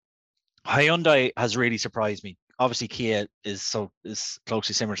Hyundai has really surprised me. Obviously, Kia is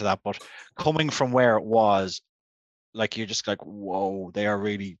closely similar to that, but coming from where it was, like you're just like, whoa, they are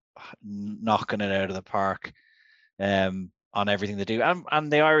really knocking it out of the park on everything they do,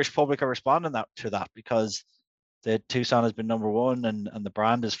 and the Irish public are responding to that because the Tucson has been number one, and the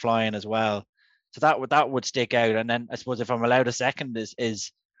brand is flying as well. So that would stick out. And then I suppose if I'm allowed a second, is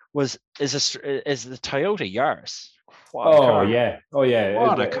the Toyota Yaris. What a Oh car! yeah, oh yeah,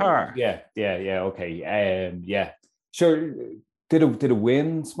 What a car! yeah. Okay, yeah, sure. Did it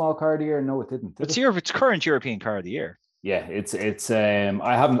win small car of the year? No, it didn't. Did it? It's current European car of the year. Yeah, it's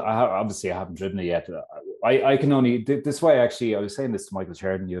obviously I haven't driven it yet. I can only this way actually. I was saying this to Michael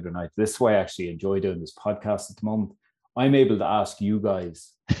Sheridan the other night. This way I actually enjoy doing this podcast at the moment. I'm able to ask you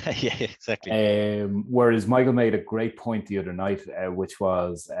guys. Yeah, exactly. Whereas Michael made a great point the other night, which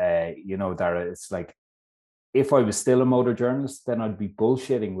was, Daragh, it's like if I was still a motor journalist, then I'd be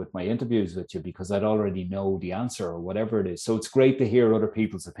bullshitting with my interviews with you because I'd already know the answer or whatever it is. So it's great to hear other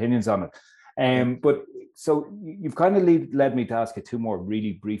people's opinions on it. Yeah. But so you've kind of led me to ask you two more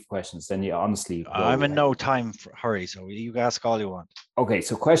really brief questions. Then you honestly, I'm in no time hurry, so you ask all you want. Okay,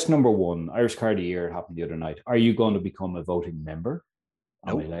 so question number one, Irish Car of the Year, it happened the other night. Are you going to become a voting member?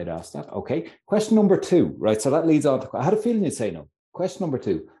 Am I allowed to ask that? Okay. Question number two, right? So that leads on to, I had a feeling you'd say no. Question number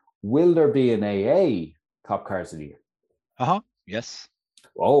two, will there be an AA Top Cars of the Year? Yes.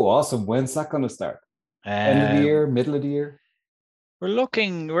 Oh, awesome. When's that going to start? End of the year, middle of the year? We're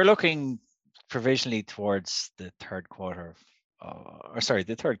looking provisionally towards the third quarter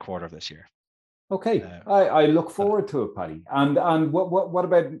the third quarter of this year. Okay, I look forward to it, Paddy. And what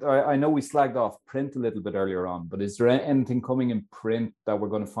about? I know we slagged off print a little bit earlier on, but is there anything coming in print that we're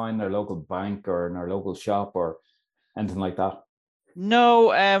going to find in our local bank or in our local shop or anything like that?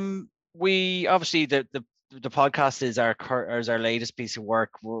 No, we obviously the podcast is our latest piece of work.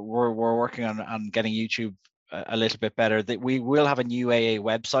 We're working on getting YouTube a little bit better. That we will have a new AA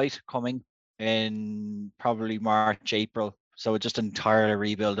website coming in probably March, April. So just an entire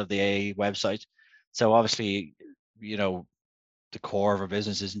rebuild of the AA website. So obviously, the core of our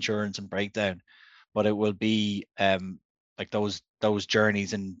business is insurance and breakdown, but it will be like those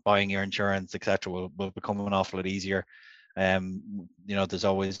journeys in buying your insurance, etc., will become an awful lot easier. There's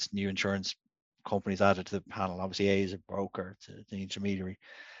always new insurance companies added to the panel. Obviously, A is a broker, to the intermediary,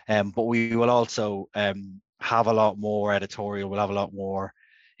 but we will also have a lot more editorial. We'll have a lot more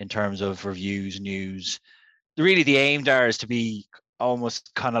in terms of reviews, news. Really, the aim there is to be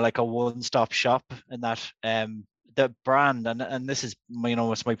almost kind of like a one-stop shop in that the brand, and this is,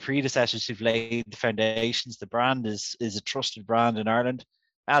 it's my predecessors who've laid the foundations. The brand is a trusted brand in Ireland,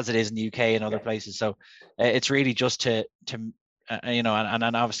 as it is in the UK and other places. So it's really just to and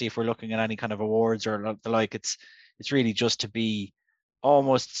obviously if we're looking at any kind of awards or the like, it's really just to be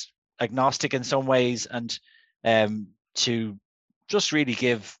almost agnostic in some ways, and to just really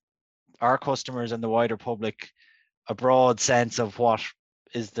give our customers and the wider public a broad sense of what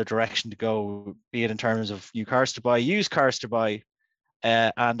is the direction to go, be it in terms of new cars to buy, used cars to buy,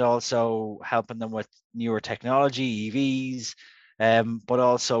 and also helping them with newer technology, EVs, but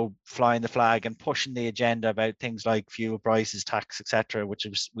also flying the flag and pushing the agenda about things like fuel prices, tax, etc., which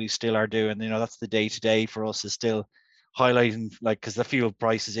we still are doing. That's the day to day for us, is still highlighting, like, because the fuel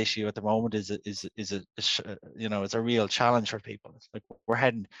prices issue at the moment is it's a real challenge for people. It's like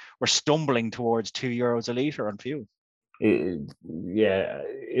we're stumbling towards €2 a litre on fuel. Yeah,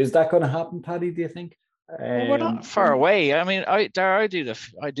 is that going to happen, Paddy? Do you think? Well, we're not far away. I mean, I do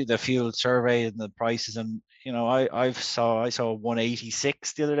the fuel survey and the prices, and I saw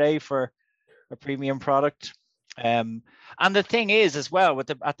 186 the other day for a premium product. And the thing is, as well, with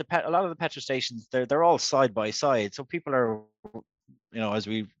a lot of the petrol stations, they're all side by side, so people are, as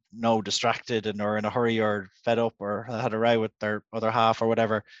we know, distracted and are in a hurry or fed up or had a row with their other half or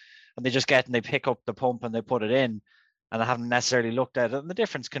whatever, and they pick up the pump and they put it in, and I haven't necessarily looked at it, and the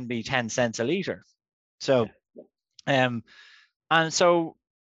difference can be 10 cents a litre. So, and so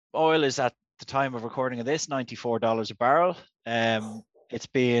oil is, at the time of recording of this, $94 a barrel. It's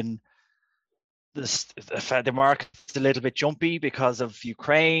been the market's a little bit jumpy because of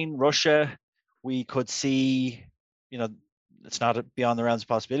Ukraine, Russia. We could see, it's not beyond the realms of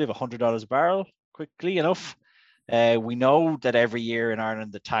possibility of $100 a barrel quickly enough. We know that every year in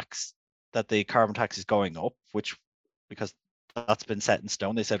Ireland the carbon tax is going up, because that's been set in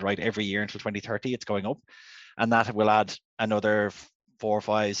stone. They said, right, every year until 2030 it's going up, and that will add another 4 or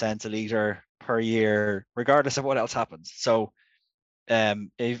 5 cents a litre per year, regardless of what else happens. So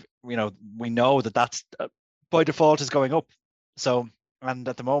if we know that that's by default is going up. So, and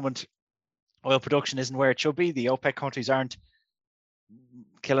at the moment, oil production isn't where it should be. The OPEC countries aren't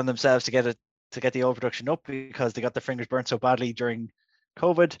killing themselves to get the oil production up because they got their fingers burnt so badly during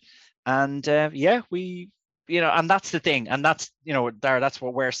COVID. And and that's the thing. And that's, that's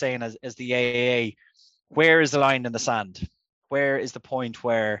what we're saying as the AAA. Where is the line in the sand? Where is the point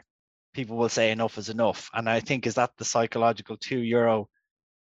where people will say enough is enough? And I think, is that the psychological €2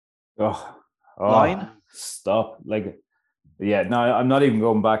 line? Stop. Like, yeah, no, I'm not even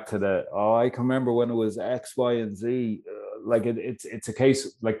going back to I can remember when it was X, Y, and Z. It's a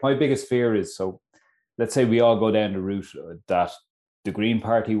case, like, my biggest fear is, so let's say we all go down the route that the Green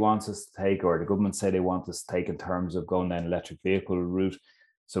Party wants us to take, or the government say they want us to take, in terms of going down electric vehicle route.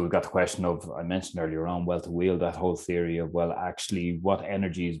 So we've got the question of, I mentioned earlier on, well to wheel, that whole theory of, well, actually what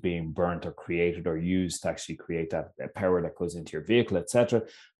energy is being burnt or created or used to actually create that power that goes into your vehicle, etc.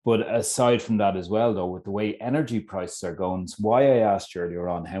 But aside from that as well, though, with the way energy prices are going, it's why I asked you earlier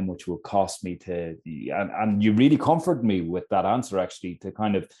on how much it would cost me and you really comforted me with that answer, actually, to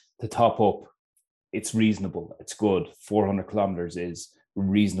top up. It's reasonable. It's good. 400 kilometers is a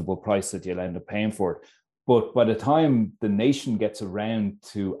reasonable price that you'll end up paying for it. But by the time the nation gets around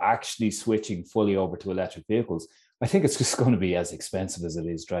to actually switching fully over to electric vehicles, I think it's just going to be as expensive as it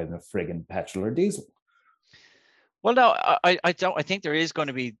is driving a friggin' petrol or diesel. Well, no, I don't. I think there is going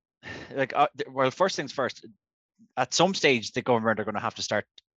to be, first things first. At some stage, the government are going to have to start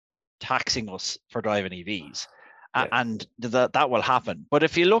taxing us for driving EVs, and that will happen. But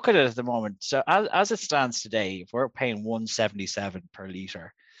if you look at it at the moment, so as it stands today, if we're paying 177 per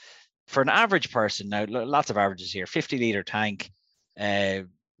liter for an average person, now lots of averages here, 50-liter tank,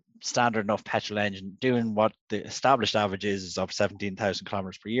 standard enough petrol engine, doing what the established average is of 17,000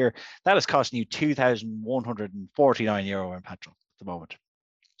 kilometers per year, that is costing you €2,149 in petrol at the moment.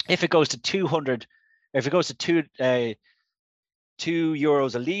 If it goes to 200, if it goes to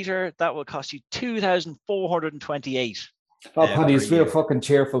 €2 a liter, that will cost you 2,428. Paddy, it's real fucking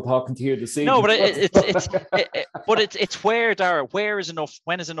cheerful talking to you this evening. No, but it's where, Daragh, where is enough?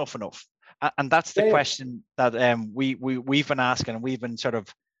 When is enough enough? And that's the question that we've been asking, and we've been sort of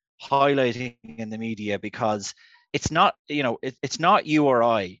highlighting in the media, because it's not, it's not you or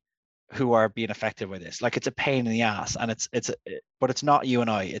I who are being affected by this. Like, it's a pain in the ass, and but it's not you and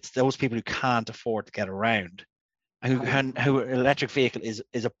I. It's those people who can't afford to get around, who electric vehicle is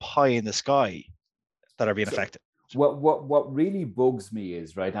a pie in the sky, that are being affected. What really bugs me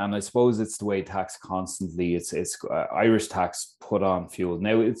is, right, and I suppose it's the way tax constantly, it's Irish tax put on fuel.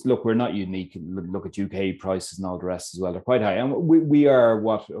 Now, we're not unique. Look at UK prices and all the rest as well. They're quite high, and we are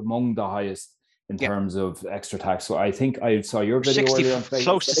among the highest in terms of extra tax. So I think I saw your video earlier on Facebook,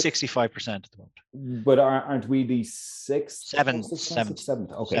 close to 65% at the moment. But aren't we the seventh? Okay,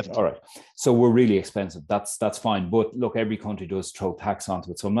 seventh. All right. So we're really expensive. That's fine. But look, every country does throw tax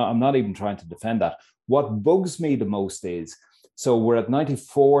onto it. So I'm not even trying to defend that. What bugs me the most is, so we're at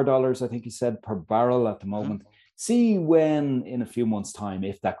 $94, I think you said, per barrel at the moment. See, when in a few months' time,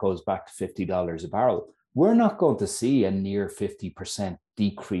 if that goes back to $50 a barrel, we're not going to see a near 50%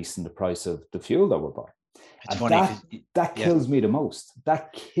 decrease in the price of the fuel that we're buying. It's funny, that kills me the most.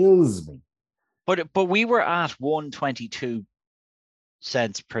 That kills me. But we were at 122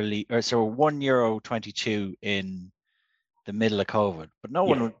 cents per liter, so €1.22 in the middle of COVID. But no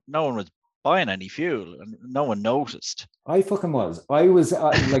one was buying any fuel, and no one noticed. I fucking was. I was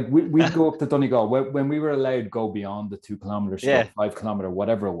like, we'd go up to Donegal when we were allowed to go beyond the 2 kilometers, 5 kilometer,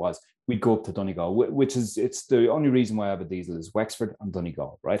 whatever it was. We'd go up to Donegal, which is, it's the only reason why I have a diesel is Wexford and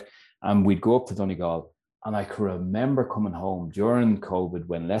Donegal, right? And we'd go up to Donegal, and I can remember coming home during COVID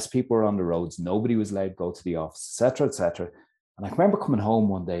when less people were on the roads, nobody was allowed to go to the office, etc., etc. And I can remember coming home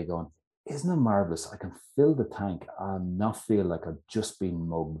one day going, "Isn't it marvelous? I can fill the tank and not feel like I've just been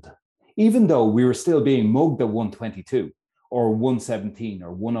mugged." Even though we were still being mugged at 122 or 117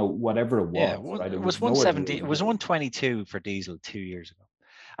 or 10, whatever it was. Yeah, right? It was 117. It was 122 for diesel 2 years ago.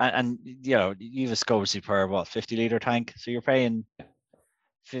 And you've a Scope Superb, 50-liter tank. So you're paying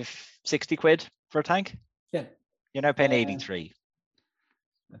 60 quid for a tank? Yeah. You're now paying 83.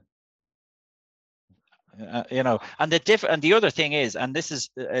 And the other thing is, and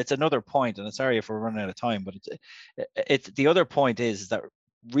it's another point, and sorry if we're running out of time, but it's the other point is that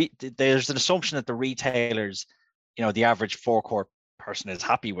there's an assumption that the retailers, the average forecourt person is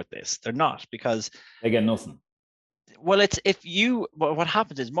happy with this. They're not, because they get nothing. Well, what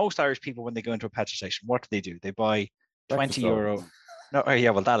happens is, most Irish people, when they go into a petrol station, what do? They buy €20. No,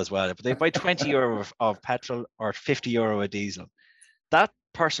 well, that as well. But they buy €20 of petrol or €50 of diesel. That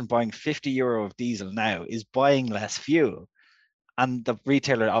person buying €50 of diesel now is buying less fuel, and the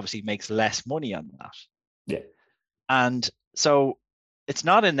retailer obviously makes less money on that. Yeah. And so it's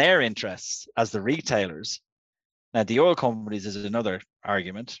not in their interests as the retailers. Now, the oil companies is another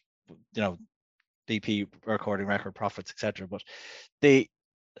argument, BP recording record profits, etc. But the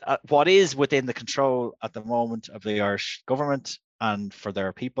what is within the control at the moment of the Irish government and for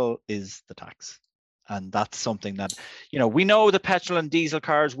their people is the tax. And that's something that, we know the petrol and diesel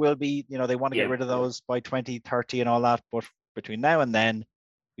cars will be, they want to get rid of those by 2030 and all that. But between now and then,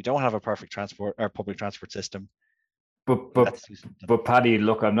 we don't have a perfect transport or public transport system. But Paddy,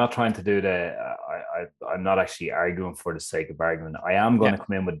 look, I'm not trying to do I'm not actually arguing for the sake of argument. I am going to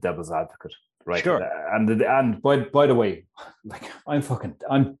come in with devil's advocate, right? Sure. And by the way, like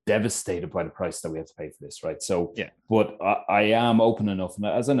I'm devastated by the price that we have to pay for this, right? So but I am open enough, and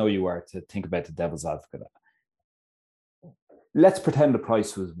as I know you are, to think about the devil's advocate. Let's pretend the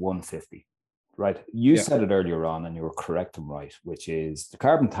price was 150. Right. You said it earlier on, and you were correct and right, which is the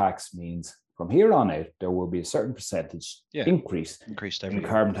carbon tax means from here on out, there will be a certain percentage increased in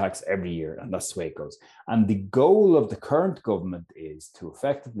carbon tax every year. And that's the way it goes. And the goal of the current government is to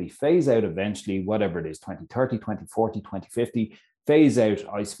effectively phase out eventually, whatever it is, 2030, 2040, 2050, phase out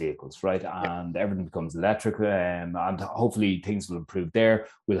ICE vehicles, right? And everything becomes electric, and hopefully things will improve there.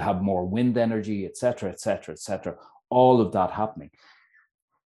 We'll have more wind energy, et cetera, et cetera, et cetera. All of that happening.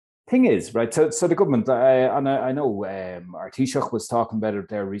 Thing is, right, so the government, I know our Taoiseach was talking about it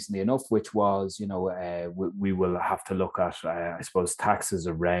there recently enough, which was, we will have to look at, I suppose, taxes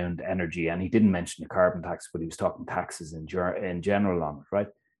around energy. And he didn't mention the carbon tax, but he was talking taxes in general on it, right?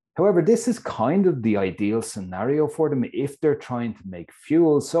 However, this is kind of the ideal scenario for them if they're trying to make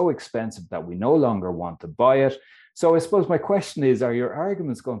fuel so expensive that we no longer want to buy it. So I suppose my question is, are your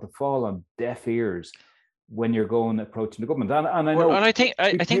arguments going to fall on deaf ears when you're approaching the government? And I know, and I think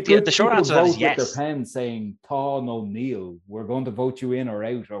the short answer to that is yes. With their pen saying, "Tá no Neil, we're going to vote you in or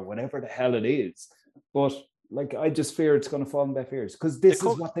out," or whatever the hell it is. But like, I just fear it's going to fall on deaf ears because this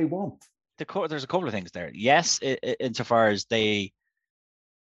is what they want. There's a couple of things there. Yes, insofar as the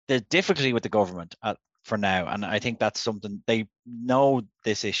difficulty with the government for now, and I think that's something they know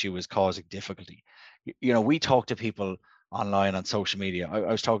this issue is causing difficulty. We talk to people online on social media.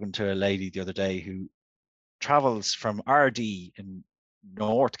 I was talking to a lady the other day who travels from RD in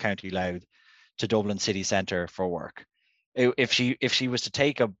North County Louth to Dublin city centre for work. If she was to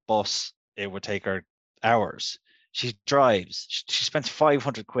take a bus, it would take her hours. She drives. She spends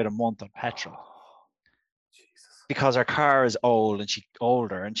 500 quid a month on petrol because her car is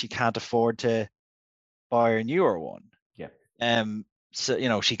older and she can't afford to buy a newer one.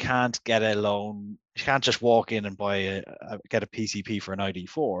 So she can't get a loan. She can't just walk in and get a PCP for an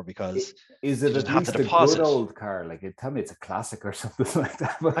ID4 because is it at least a good old car? Like, tell me it's a classic or something like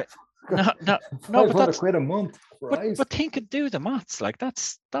that. But no, but that's quid a month. But think and do the maths. Like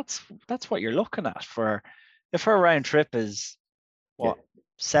that's what you're looking at for. If her round trip is what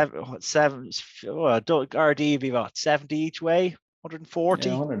seven RD be what 70 each way, 140.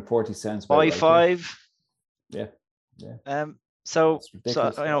 140 cents by 5. Yeah. So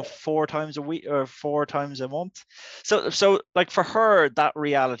 4 times a week or 4 times a month. So like for her, that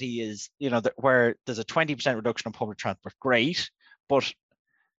reality is, that where there's a 20% reduction in public transport, great. But,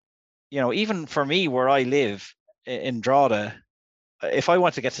 even for me, where I live in Drogheda, if I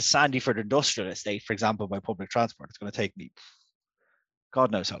want to get to Sandyford Industrial Estate, for example, by public transport, it's going to take me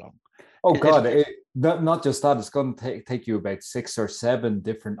God knows how long. Oh God! Not just that; it's going to take you about 6 or 7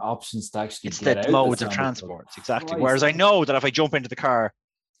 different options to actually get out. It's the modes of transport, exactly. Whereas I know that if I jump into the car,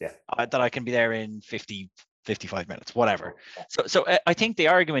 that I can be there in 50, 55 minutes, whatever. So I think the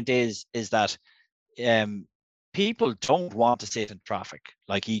argument is that people don't want to sit in traffic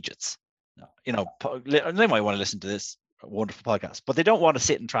like idiots. They might want to listen to this wonderful podcast, but they don't want to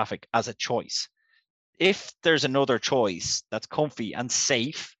sit in traffic as a choice. If there's another choice that's comfy and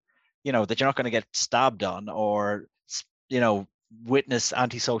safe, that you're not going to get stabbed on or, witness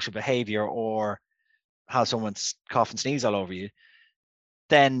antisocial behavior or have someone cough and sneeze all over you,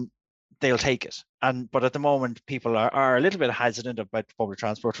 then they'll take it. But at the moment, people are a little bit hesitant about public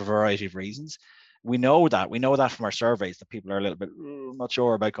transport for a variety of reasons. We know that from our surveys, that people are a little bit not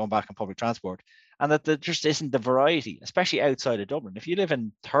sure about going back on public transport, and that there just isn't the variety, especially outside of Dublin. If you live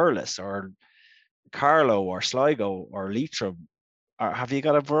in Thurles or Carlow or Sligo or Leitrim, have you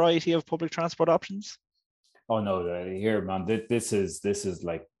got a variety of public transport options? Oh no, here, man. This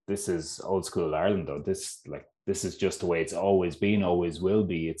is old school Ireland, though. This is just the way it's always been, always will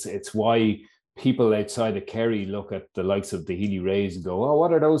be. It's why people outside of Kerry look at the likes of the Healy Rays and go, "Oh,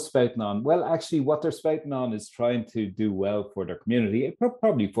 what are those spouting on?" Well, actually, what they're spouting on is trying to do well for their community,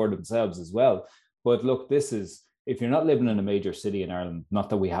 probably for themselves as well. But look, this is if you're not living in a major city in Ireland, not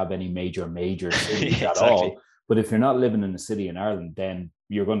that we have any major cities at Exactly. all, but if you're not living in a city in Ireland, then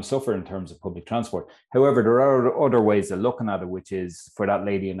you're going to suffer in terms of public transport. However, there are other ways of looking at it, which is for that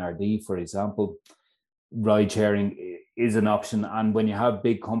lady in RD, for example, ride sharing is an option. And when you have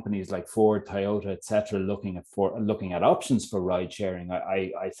big companies like Ford, Toyota, etc., looking at options for ride sharing,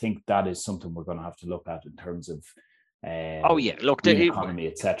 I think that is something we're going to have to look at in terms of Oh yeah, look, green economy,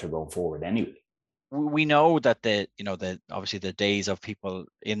 etc., going forward. Anyway, we know that the obviously the days of people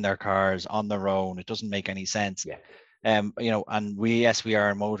in their cars on their own, it doesn't make any sense. Yeah. And we are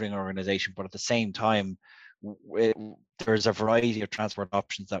a motoring organization, but at the same time, there's a variety of transport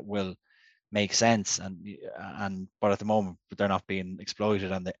options that will make sense, but at the moment they're not being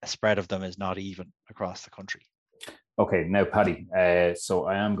exploited, and the spread of them is not even across the country. Okay, now Paddy, so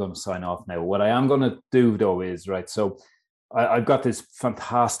I am going to sign off now. What I am going to do though is, right, so I've got this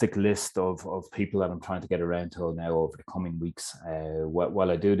fantastic list of people that I'm trying to get around to now over the coming weeks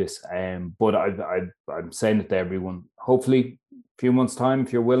while I do this. But I'm saying it to everyone. Hopefully, a few months' time,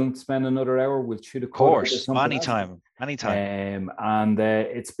 if you're willing to spend another hour, we'll shoot a Of cut or course, something anytime. and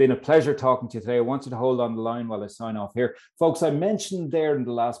it's been a pleasure talking to you today. I want you to hold on the line while I sign off here. Folks, I mentioned there in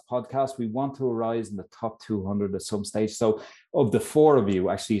the last podcast, we want to arise in the top 200 at some stage. So of the four of you,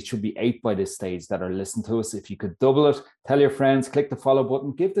 actually, it should be 8 by this stage that are listening to us. If you could double it, tell your friends, click the follow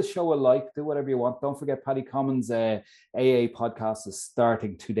button, give the show a like, do whatever you want. Don't forget Paddy Comyn's AA podcast is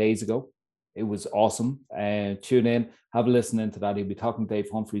starting 2 days ago. It was awesome. Tune in, have a listen into that. He'll be talking to Dave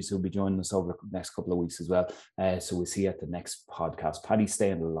Humphreys, who'll be joining us over the next couple of weeks as well. So we'll see you at the next podcast. Paddy,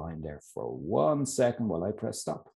 stay on the line there for 1 second while I press stop.